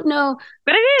I don't know,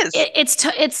 but it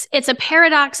is. It's a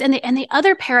paradox, and the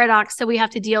other paradox that we have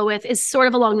to deal with is sort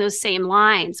of along those same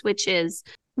lines, which is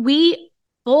we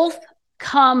both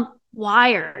come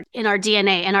wired in our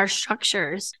DNA and our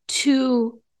structures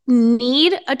to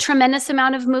need a tremendous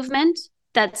amount of movement.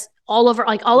 That's all over,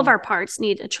 like all of our parts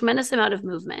need a tremendous amount of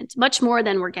movement, much more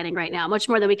than we're getting right now, much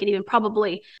more than we could even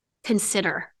probably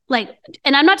consider. Like,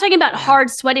 and I'm not talking about hard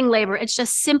sweating labor. It's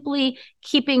just simply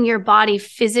keeping your body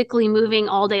physically moving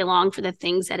all day long for the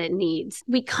things that it needs.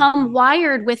 We come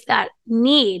wired with that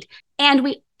need, and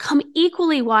we come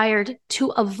equally wired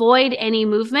to avoid any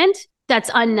movement that's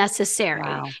unnecessary.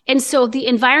 Wow. And so the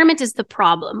environment is the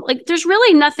problem. Like, there's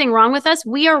really nothing wrong with us.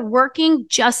 We are working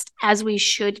just as we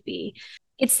should be.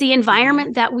 It's the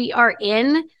environment that we are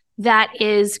in that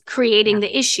is creating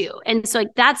the issue. And so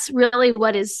like, that's really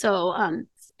what is so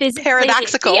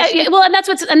paradoxical. Yeah, well, and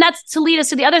that's to lead us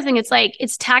to the other thing. It's like,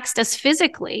 it's taxed us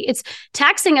physically. It's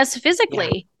taxing us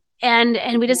physically. Yeah.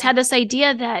 And we just had this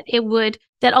idea that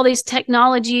that all these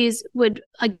technologies would,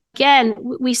 again,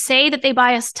 we say that they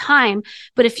buy us time,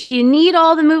 but if you need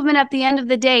all the movement at the end of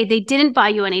the day, they didn't buy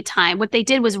you any time. What they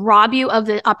did was rob you of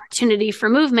the opportunity for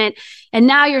movement. And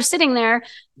now you're sitting there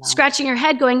scratching your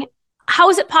head going, how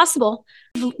is it possible?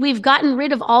 We've gotten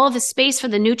rid of all of the space for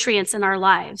the nutrients in our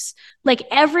lives. Like,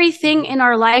 everything in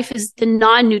our life is the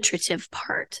non-nutritive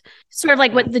part, sort of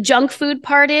like what the junk food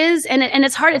part is. And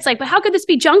it's hard. It's like, but how could this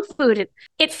be junk food?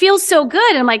 It feels so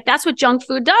good. And I'm like, that's what junk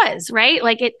food does, right?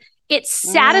 Like it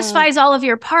satisfies all of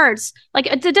your parts.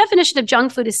 Like, the definition of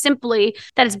junk food is simply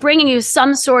that it's bringing you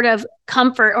some sort of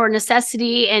comfort or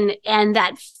necessity and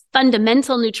that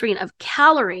fundamental nutrient of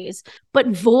calories, but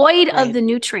void of the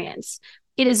nutrients.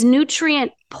 It is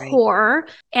nutrient poor.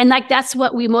 And like, that's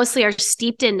what we mostly are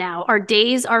steeped in now. Our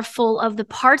days are full of the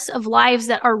parts of lives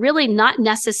that are really not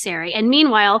necessary. And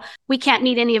meanwhile, we can't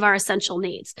meet any of our essential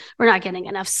needs. We're not getting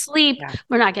enough sleep. Yeah.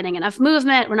 We're not getting enough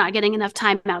movement. We're not getting enough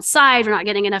time outside. We're not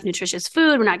getting enough nutritious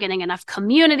food. We're not getting enough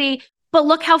community. But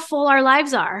look how full our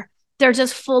lives are. They're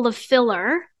just full of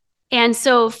filler. And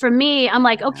so for me, I'm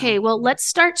like, okay, well, let's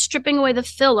start stripping away the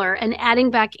filler and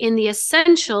adding back in the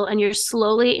essential, and you're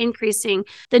slowly increasing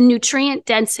the nutrient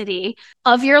density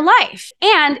of your life.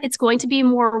 And it's going to be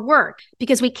more work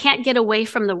because we can't get away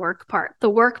from the work part. The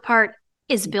work part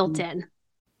is built in.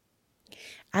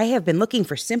 I have been looking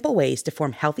for simple ways to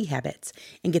form healthy habits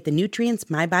and get the nutrients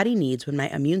my body needs when my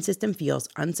immune system feels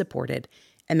unsupported.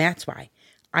 And that's why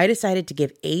I decided to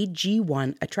give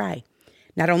AG1 a try.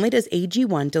 Not only does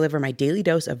AG1 deliver my daily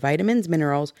dose of vitamins,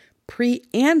 minerals, pre-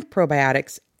 and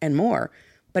probiotics, and more,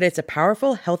 but it's a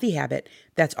powerful, healthy habit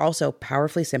that's also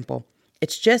powerfully simple.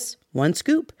 It's just one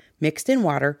scoop mixed in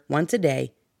water once a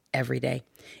day, every day,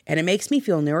 and it makes me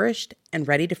feel nourished and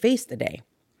ready to face the day.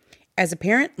 As a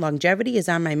parent, longevity is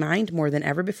on my mind more than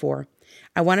ever before.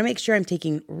 I want to make sure I'm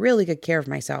taking really good care of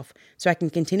myself so I can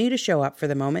continue to show up for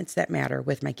the moments that matter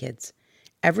with my kids.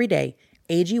 Every day,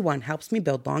 AG1 helps me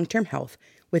build long-term health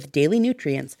with daily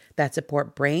nutrients that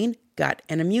support brain, gut,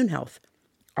 and immune health.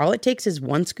 All it takes is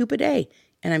one scoop a day,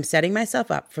 and I'm setting myself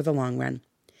up for the long run.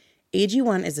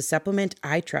 AG1 is a supplement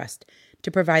I trust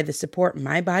to provide the support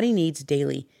my body needs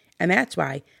daily, and that's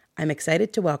why I'm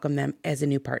excited to welcome them as a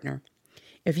new partner.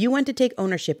 If you want to take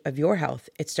ownership of your health,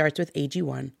 it starts with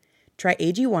AG1. Try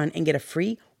AG1 and get a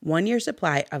free 1-year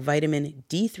supply of vitamin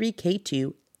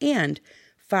D3K2 and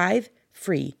 5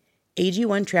 free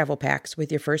AG1 travel packs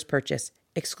with your first purchase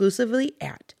exclusively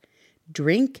at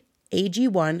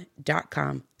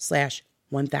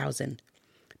drinkag1.com/1000.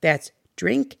 That's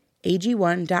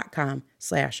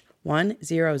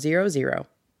drinkag1.com/1000.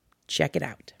 Check it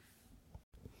out.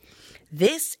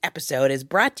 This episode is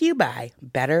brought to you by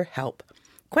BetterHelp.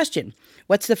 Question: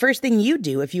 what's the first thing you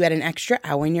do if you had an extra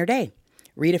hour in your day?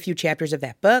 Read a few chapters of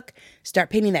that book, start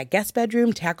painting that guest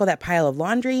bedroom, tackle that pile of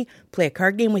laundry, play a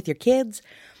card game with your kids.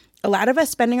 A lot of us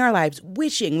spending our lives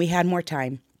wishing we had more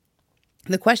time.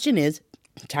 The question is,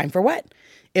 time for what?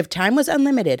 If time was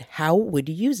unlimited, how would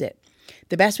you use it?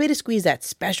 The best way to squeeze that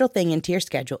special thing into your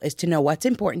schedule is to know what's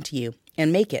important to you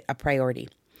and make it a priority.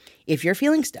 If you're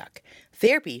feeling stuck,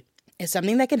 therapy is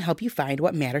something that can help you find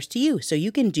what matters to you so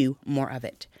you can do more of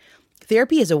it.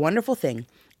 Therapy is a wonderful thing.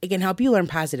 It can help you learn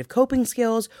positive coping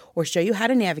skills or show you how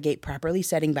to navigate properly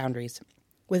setting boundaries.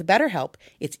 With BetterHelp,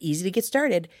 it's easy to get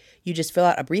started. You just fill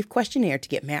out a brief questionnaire to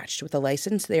get matched with a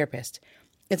licensed therapist.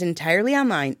 It's entirely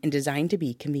online and designed to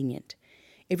be convenient.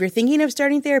 If you're thinking of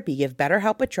starting therapy, give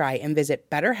BetterHelp a try and visit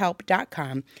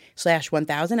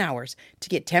betterhelp.com/1000hours to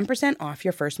get 10% off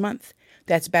your first month.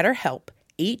 That's BetterHelp,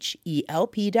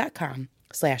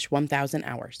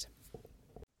 HELP.com/1000hours.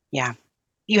 Yeah.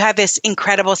 You have this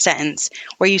incredible sentence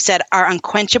where you said, our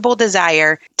unquenchable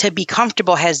desire to be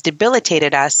comfortable has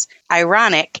debilitated us.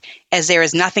 Ironic, as there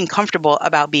is nothing comfortable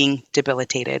about being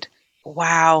debilitated.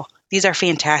 Wow. These are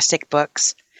fantastic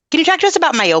books. Can you talk to us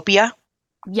about myopia?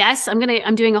 Yes, I'm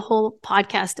doing a whole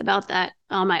podcast about that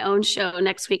on my own show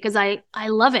next week because I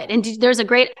love it. And there's a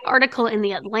great article in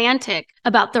The Atlantic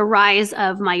about the rise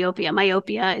of myopia.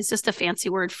 Myopia is just a fancy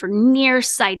word for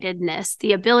nearsightedness,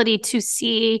 the ability to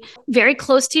see very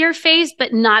close to your face,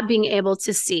 but not being able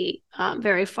to see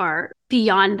very far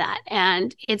beyond that.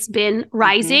 And it's been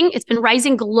rising. It's been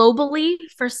rising globally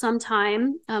for some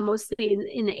time, mostly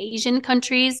in the Asian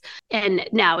countries. And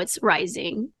now it's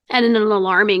rising at an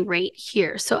alarming rate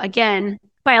here. So again,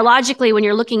 biologically, when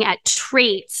you're looking at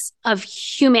traits of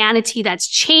humanity that's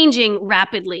changing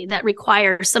rapidly, that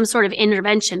require some sort of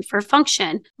intervention for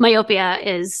function, myopia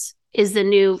is the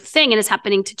new thing, and it's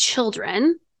happening to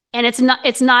children. And it's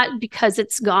not because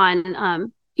it's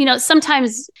gone.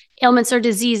 Sometimes ailments or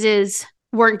diseases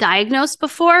weren't diagnosed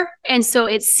before. And so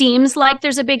it seems like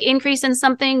there's a big increase in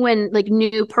something when like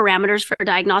new parameters for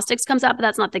diagnostics comes out, but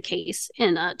that's not the case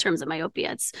in terms of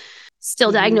myopia. It's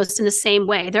still diagnosed in the same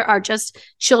way. There are just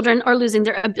children are losing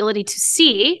their ability to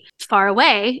see far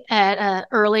away at an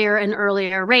earlier and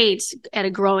earlier rate at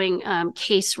a growing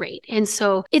case rate. And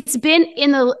so it's been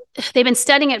they've been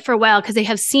studying it for a while because they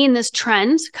have seen this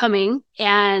trend coming,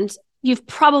 and you've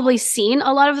probably seen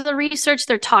a lot of the research.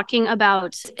 They're talking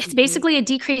about it's basically a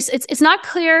decrease. It's not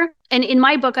clear. And in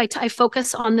my book, I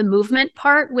focus on the movement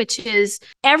part, which is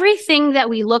everything that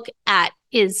we look at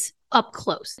is up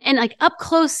close. And like up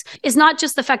close is not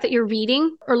just the fact that you're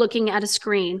reading or looking at a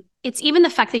screen. It's even the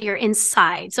fact that you're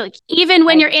inside. So like even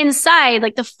when you're inside,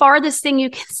 like the farthest thing you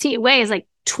can see away is like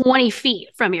 20 feet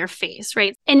from your face,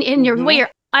 right? And in your way your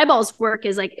eyeballs work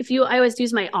is like I always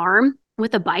use my arm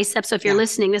with a bicep. So if you're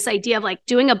listening, this idea of like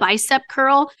doing a bicep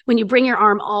curl, when you bring your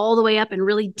arm all the way up and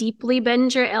really deeply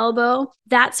bend your elbow,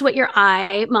 that's what your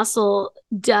eye muscle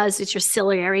does. It's your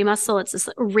ciliary muscle. It's this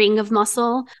ring of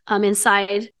muscle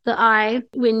inside the eye.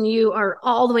 When you are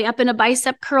all the way up in a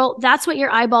bicep curl, that's what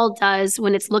your eyeball does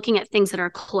when it's looking at things that are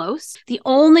close. The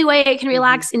only way it can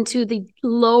relax into the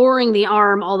lowering the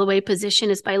arm all the way position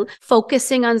is by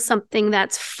focusing on something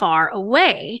that's far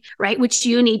away, right? Which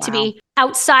you need to be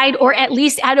outside or at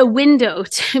least at a window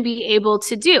to be able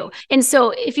to do. And so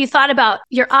if you thought about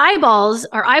our eyeballs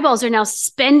are now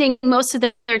spending most of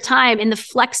their time in the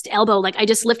flexed elbow. Like I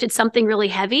just lifted something really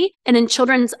heavy, and then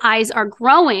children's eyes are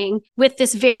growing with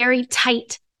this very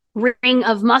tight ring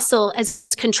of muscle as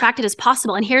contracted as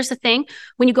possible. And here's the thing,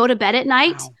 when you go to bed at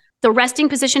night, the resting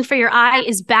position for your eye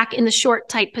is back in the short,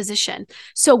 tight position.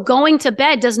 So going to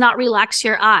bed does not relax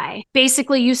your eye.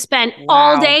 Basically, you spent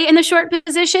all day in the short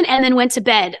position and then went to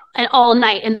bed and all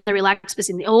night in the relaxed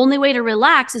position. The only way to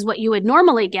relax is what you would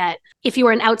normally get if you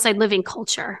were an outside living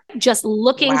culture, just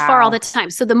looking far all the time.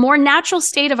 So the more natural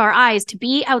state of our eyes to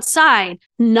be outside,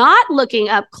 not looking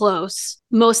up close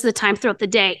most of the time throughout the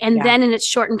day, and then in its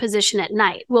shortened position at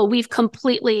night. Well, we've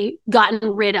completely gotten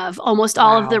rid of almost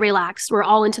all of the relaxed. We're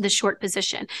all into the short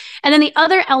position. And then the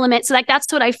other element, so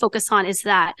that's what I focus on, is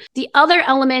that the other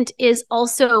element is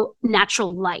also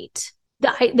natural light.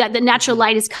 The natural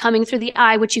light is coming through the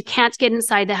eye, which you can't get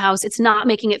inside the house. It's not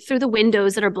making it through the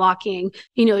windows that are blocking,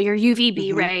 your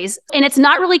UVB rays. And it's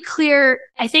not really clear.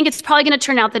 I think it's probably going to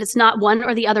turn out that it's not one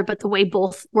or the other, but the way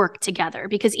both work together,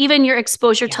 because even your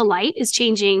exposure to light is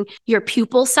changing your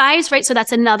pupil size, right? So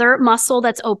that's another muscle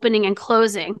that's opening and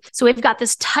closing. So we've got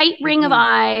this tight ring of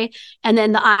eye, and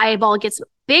then the eyeball gets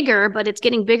bigger, but it's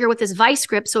getting bigger with this vice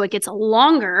grip. So it gets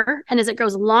longer. And as it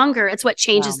grows longer, it's what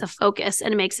changes the focus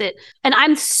and it makes it. And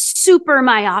I'm super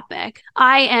myopic.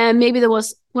 I am maybe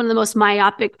one of the most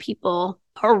myopic people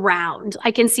around.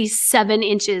 I can see 7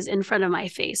 inches in front of my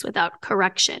face without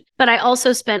correction. But I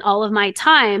also spent all of my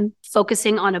time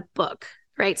focusing on a book,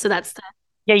 right? So that's the.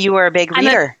 Yeah, you were a big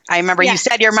reader. I remember you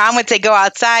said your mom would say, go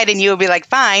outside, and you would be like,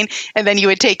 fine. And then you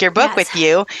would take your book with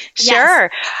you. Sure.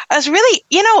 I was really,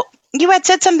 you had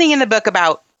said something in the book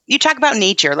you talk about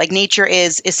nature, like nature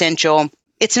is essential.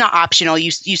 It's not optional,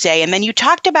 you say. And then you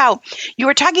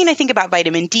were talking, I think, about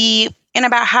vitamin D and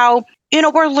about how,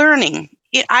 we're learning.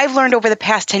 I've learned over the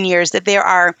past 10 years that there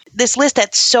are this list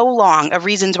that's so long of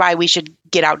reasons why we should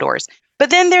get outdoors.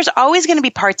 But then there's always going to be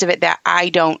parts of it that I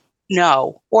don't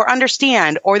know or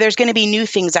understand, or there's going to be new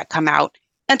things that come out.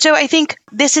 And so I think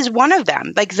this is one of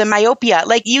them, like the myopia,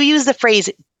 like you use the phrase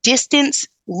distance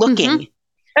looking.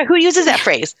 Who uses that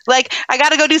phrase? Like, I got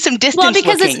to go do some distance looking,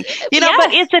 but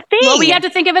it's a thing. Well, we have to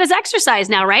think of it as exercise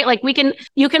now, right? Like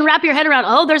you can wrap your head around,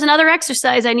 oh, there's another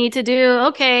exercise I need to do.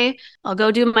 Okay, I'll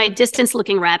go do my distance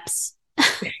looking reps.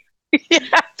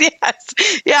 Yes.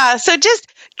 Yeah. So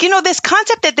just, this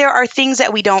concept that there are things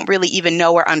that we don't really even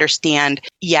know or understand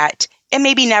yet, and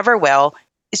maybe never will.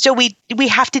 So we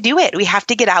have to do it. We have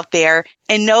to get out there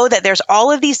and know that there's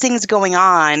all of these things going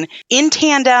on in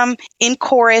tandem, in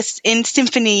chorus, in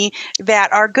symphony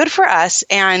that are good for us.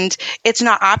 And it's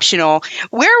not optional.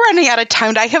 We're running out of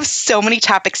time. I have so many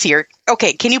topics here.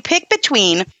 Okay. Can you pick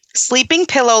between sleeping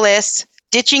pillowless,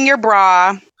 ditching your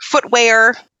bra,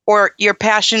 footwear, or you're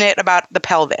passionate about the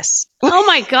pelvis? Oh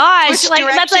my gosh. Which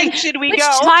direction should we which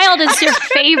go? child is your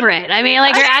favorite? I mean,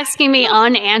 like, you're asking me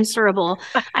unanswerable.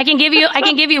 I can give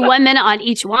you 1 minute on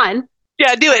each one.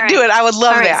 Yeah, do it. All do right. it. I would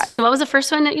love All right. that. So what was the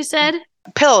first one that you said?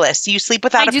 Pillowless. You sleep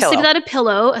without a pillow. I do sleep without a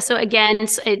pillow. So again,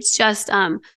 it's just,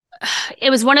 it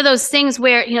was one of those things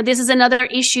where, this is another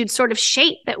issued sort of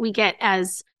shape that we get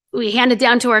as we hand it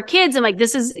down to our kids. And like,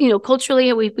 this is,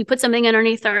 culturally, we put something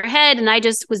underneath our head. And I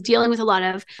just was dealing with a lot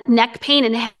of neck pain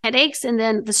and headaches. And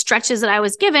then the stretches that I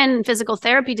was given physical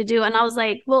therapy to do. And I was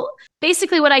like, well,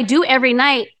 basically what I do every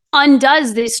night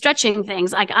undoes these stretching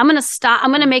things. Like, I'm going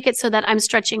to make it so that I'm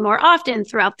stretching more often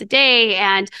throughout the day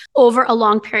and over a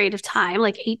long period of time,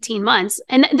 like 18 months.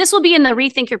 And this will be in the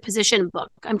Rethink Your Position book.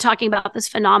 I'm talking about this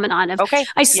phenomenon of,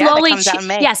 I slowly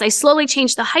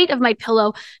changed the height of my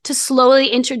pillow to slowly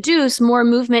introduce more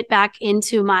movement back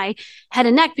into my head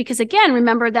and neck. Because again,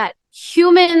 remember that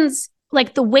humans,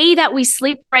 like, the way that we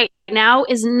sleep right now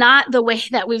is not the way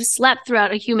that we've slept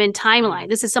throughout a human timeline.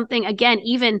 This is something, again,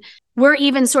 we're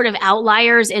even sort of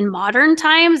outliers in modern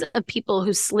times of people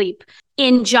who sleep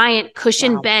in giant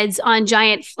cushion beds on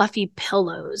giant fluffy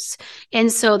pillows.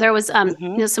 And so there was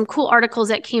some cool articles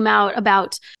that came out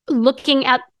about looking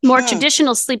at more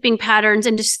traditional sleeping patterns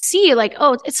and to see, like,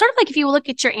 oh, it's sort of like if you look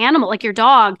at your animal, like your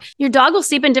dog will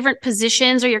sleep in different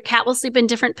positions, or your cat will sleep in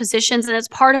different positions. And it's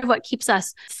part of what keeps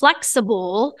us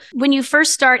flexible. When you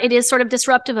first start, it is sort of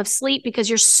disruptive of sleep because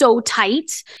you're so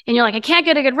tight and you're like, I can't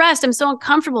get a good rest. I'm so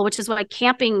uncomfortable, which is why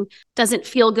camping doesn't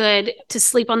feel good, to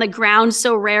sleep on the ground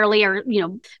so rarely, or,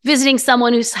 visiting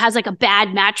someone who has like a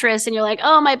bad mattress and you're like,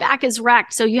 oh, my back is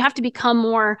wrecked. So you have to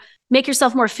make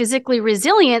yourself more physically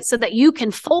resilient so that you can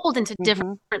fold into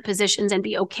different positions and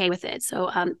be okay with it.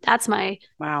 So that's my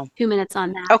 2 minutes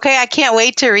on that. Okay. I can't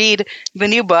wait to read the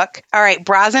new book. All right.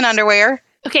 Bras and underwear.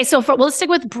 Okay, so let's stick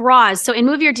with bras. So in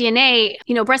Move Your DNA,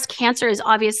 breast cancer is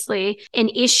obviously an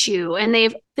issue, and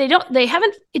it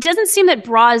doesn't seem that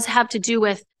bras have to do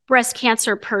with breast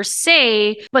cancer per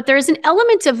se, but there's an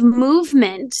element of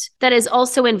movement that is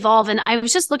also involved. And I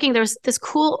was just looking, there's this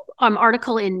cool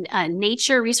article in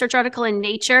Nature, research article in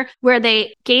Nature, where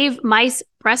they gave mice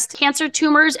breast cancer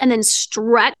tumors and then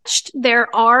stretched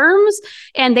their arms,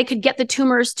 and they could get the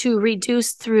tumors to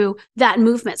reduce through that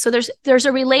movement. So there's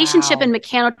a relationship in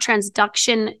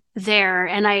mechanotransduction there.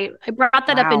 And I brought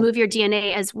that up in Move Your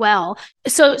DNA as well.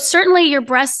 So certainly your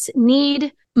breasts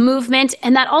need movement,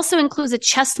 and that also includes the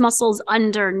chest muscles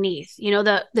underneath,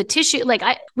 the tissue. Like,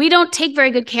 we don't take very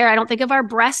good care, I don't think, of our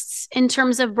breasts in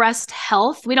terms of breast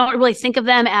health. We don't really think of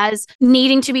them as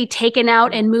needing to be taken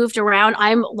out and moved around.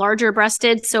 I'm larger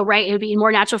breasted, so it would be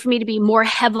more natural for me to be more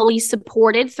heavily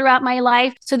supported throughout my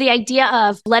life. So the idea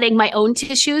of letting my own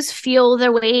tissues feel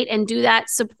their weight and do that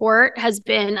support has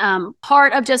been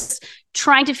part of just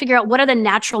trying to figure out what are the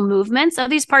natural movements of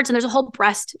these parts. And there's a whole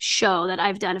breast show that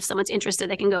I've done. If someone's interested,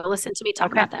 they can go listen to me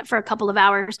talk about that for a couple of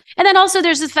hours. And then also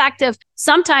there's the fact of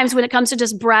sometimes when it comes to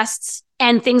just breasts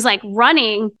and things like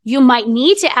running, you might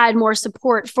need to add more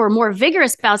support for more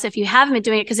vigorous bouts if you haven't been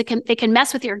doing it, because they can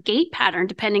mess with your gait pattern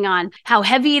depending on how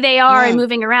heavy they are and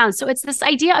moving around. So it's this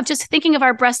idea of just thinking of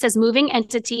our breast as moving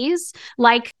entities,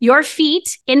 like your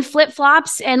feet in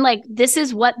flip-flops. And like, this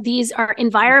is what these are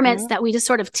environments that we just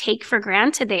sort of take for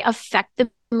granted. They affect the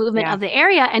movement of the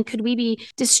area. And could we be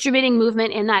distributing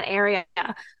movement in that area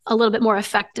a little bit more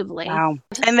effectively? Wow.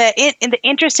 And the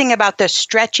interesting about the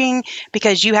stretching,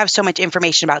 because you have so much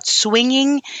information about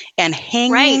swinging and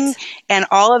hanging and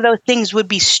all of those things would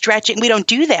be stretching. We don't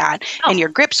do that. And your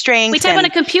grip strength. We type on a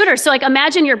computer. So like,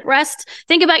 imagine your breast,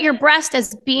 think about your breast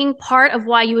as being part of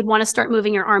why you would want to start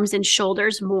moving your arms and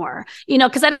shoulders more,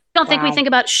 because I don't think we think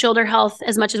about shoulder health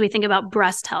as much as we think about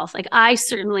breast health. Like, I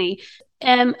certainly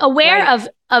am aware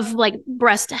of like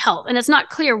breast health, and it's not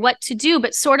clear what to do,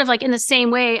 but sort of like in the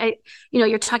same way,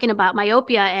 you're talking about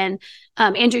myopia, and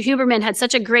Andrew Huberman had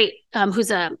such a great, who's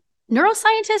a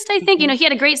neuroscientist, I think. He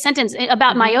had a great sentence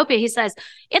about myopia. He says,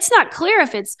 it's not clear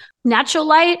if it's natural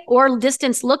light or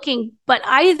distance looking, but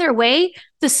either way,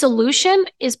 the solution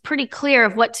is pretty clear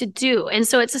of what to do. And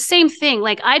so it's the same thing.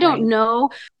 Like, I don't know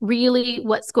really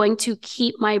what's going to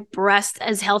keep my breast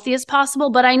as healthy as possible,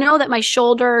 but I know that my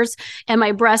shoulders and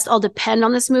my breast all depend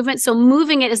on this movement. So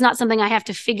moving it is not something I have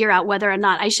to figure out whether or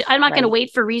not I'm not going to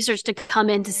wait for research to come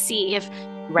in to see if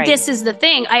this is the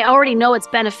thing. I already know it's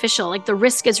beneficial. Like, the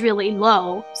risk is really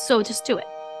low. So just do it.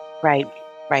 Right.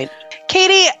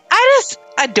 Katy, I just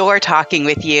adore talking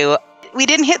with you. We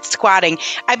didn't hit squatting.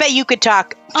 I bet you could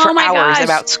talk for hours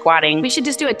about squatting. We should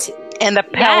just do it. And the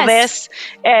pelvis.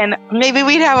 And maybe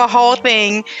we'd have a whole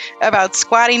thing about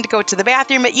squatting to go to the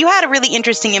bathroom. But you had a really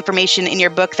interesting information in your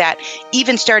book that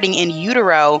even starting in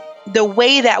utero, the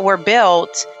way that we're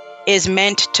built is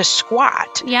meant to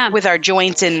squat with our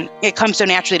joints, and it comes so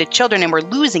naturally to children, and we're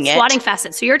losing it. Squatting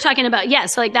facets. So you're talking about,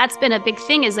 so like that's been a big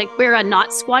thing, is like we're a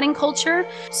not squatting culture.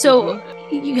 So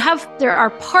there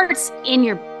are parts in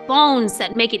your bones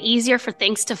that make it easier for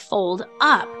things to fold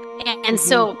up. And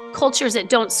so cultures that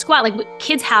don't squat, like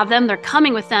kids have them, they're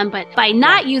coming with them, but by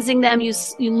not using them, you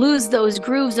lose those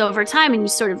grooves over time, and you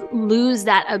sort of lose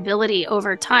that ability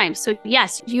over time. So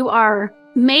yes, you are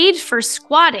made for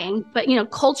squatting, but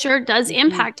culture does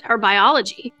impact our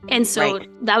biology. And so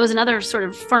that was another sort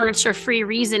of furniture-free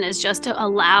reason, is just to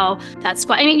allow that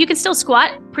squat. I mean, you can still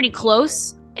squat pretty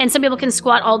close, and some people can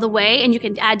squat all the way, and you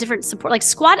can add different support. Like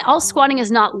all squatting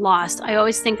is not lost. I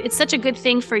always think it's such a good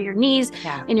thing for your knees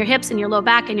and your hips and your low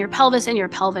back and your pelvis and your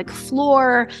pelvic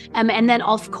floor. And then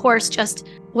of course, just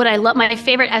what I love, my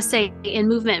favorite essay in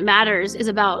Movement Matters is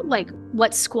about like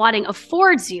what squatting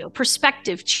affords you,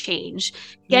 perspective change,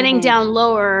 getting down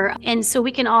lower. And so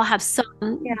we can all have some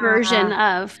version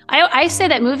of, I say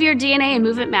that Move Your DNA and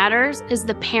Movement Matters is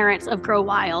the parents of Grow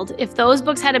Wild. If those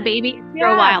books had a baby,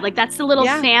 Grow Wild, like that's the little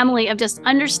family of just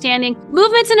understanding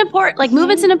movement's an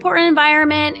important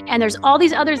environment. And there's all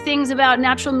these other things about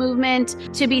natural movement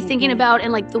to be thinking about,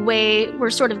 and like the way we're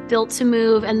sort of built to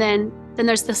move. And then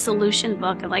there's the solution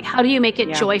book of like, how do you make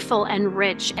it joyful and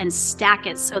rich and stack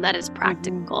it so that it's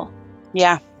practical?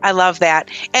 Yeah, I love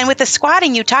that. And with the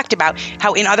squatting, you talked about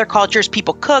how in other cultures,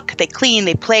 people cook, they clean,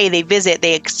 they play, they visit,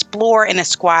 they explore in a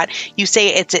squat. You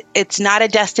say it's not a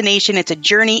destination, it's a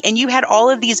journey. And you had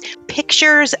all of these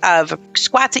pictures of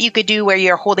squats that you could do where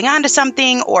you're holding on to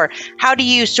something, or how do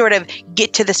you sort of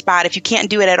get to the spot if you can't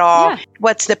do it at all? Yeah.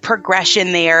 What's the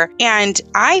progression there? And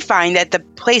I find that the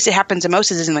place it happens the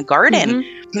most is in the garden.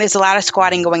 There's a lot of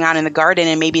squatting going on in the garden,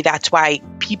 and maybe that's why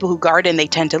people who garden, they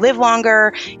tend to live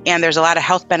longer, and there's a lot of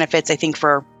health benefits, I think,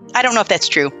 I don't know if that's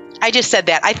true. I just said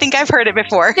that. I think I've heard it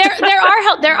before.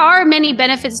 There are many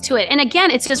benefits to it. And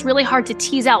again, it's just really hard to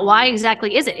tease out why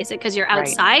exactly is it? Is it because you're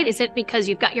outside? Is it because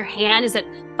you've got your hand? Is it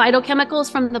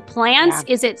phytochemicals from the plants?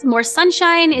 Is it more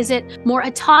sunshine? Is it more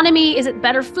autonomy? Is it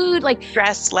better food? Like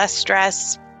less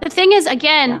stress. The thing is,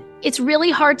 again, it's really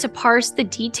hard to parse the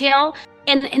detail.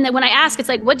 And then when I ask, it's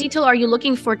like, what detail are you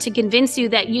looking for to convince you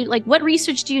that what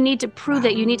research do you need to prove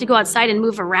that you need to go outside and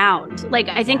move around? Like,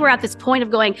 I think we're at this point of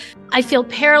going, I feel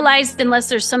paralyzed unless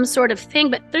there's some sort of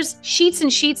thing, but there's sheets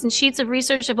and sheets and sheets of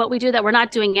research of what we do that we're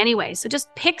not doing anyway. So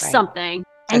just pick something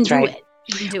and do it.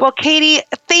 Well, Katy,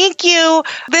 thank you.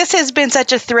 This has been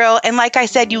such a thrill. And like I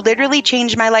said, you literally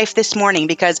changed my life this morning,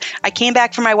 because I came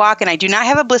back from my walk and I do not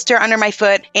have a blister under my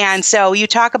foot. And so you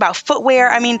talk about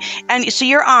footwear. I mean, and so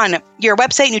you're on your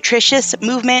website,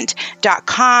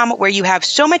 nutritiousmovement.com, where you have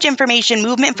so much information,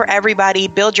 movement for everybody,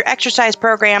 build your exercise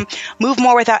program, move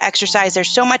more without exercise.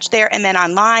 There's so much there. And then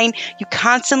online, you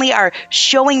constantly are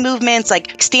showing movements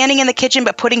like standing in the kitchen,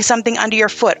 but putting something under your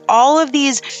foot. All of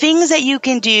these things that you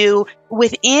can do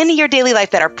within your daily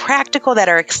life that are practical, that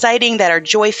are exciting, that are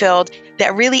joy-filled,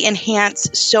 that really enhance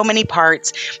so many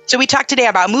parts. So we talked today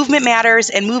about Movement Matters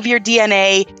and Move Your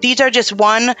DNA. These are just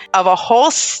one of a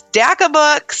whole stack of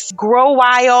books. Grow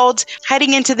Wild,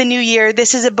 heading into the new year.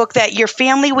 This is a book that your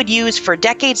family would use for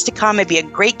decades to come. It'd be a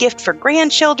great gift for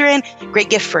grandchildren, great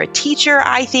gift for a teacher,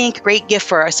 I think, great gift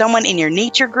for someone in your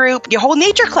nature group. Your whole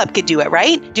nature club could do it,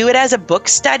 right? Do it as a book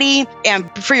study,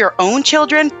 and for your own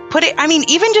children.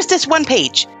 Even just this one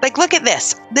page. Like, look at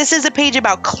this. This is a page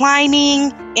about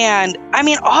climbing. And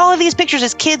all of these pictures,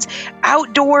 there's kids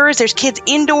outdoors, there's kids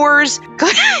indoors,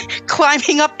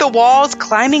 climbing up the walls,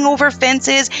 climbing over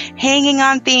fences, hanging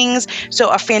on things. So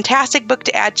a fantastic book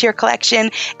to add to your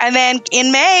collection. And then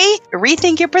in May,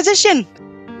 Rethink Your Position.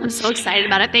 I'm so excited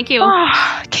about it. Thank you.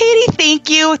 Oh, Katy, thank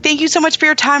you. Thank you so much for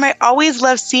your time. I always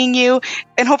love seeing you.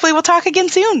 And hopefully we'll talk again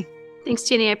soon. Thanks,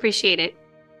 Jenny. I appreciate it.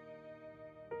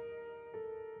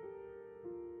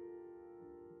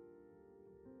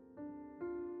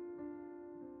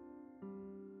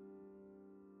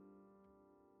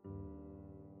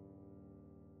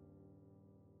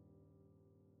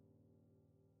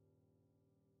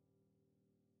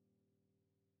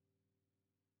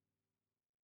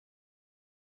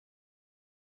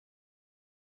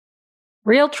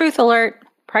 Real truth alert,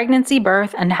 pregnancy,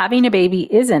 birth, and having a baby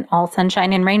isn't all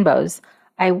sunshine and rainbows.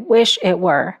 I wish it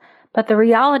were. But the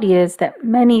reality is that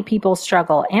many people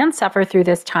struggle and suffer through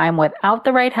this time without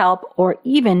the right help or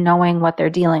even knowing what they're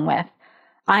dealing with.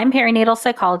 I'm perinatal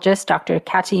psychologist Dr.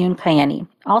 Katy,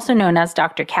 also known as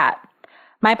Dr. Kat.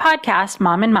 My podcast,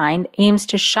 Mom and Mind, aims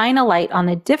to shine a light on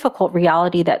the difficult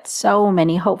reality that so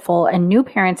many hopeful and new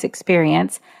parents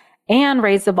experience and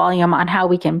raise the volume on how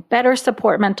we can better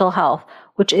support mental health,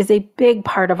 which is a big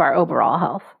part of our overall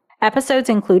health. Episodes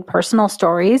include personal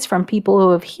stories from people who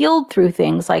have healed through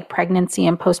things like pregnancy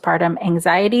and postpartum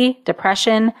anxiety,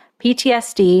 depression,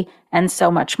 PTSD, and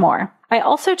so much more. I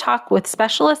also talk with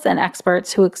specialists and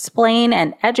experts who explain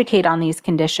and educate on these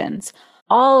conditions.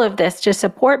 All of this to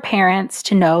support parents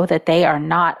to know that they are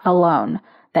not alone,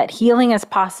 that healing is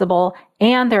possible,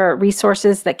 and there are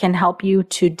resources that can help you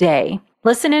today.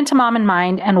 Listen into Mom and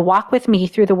Mind and walk with me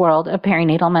through the world of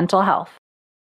perinatal mental health.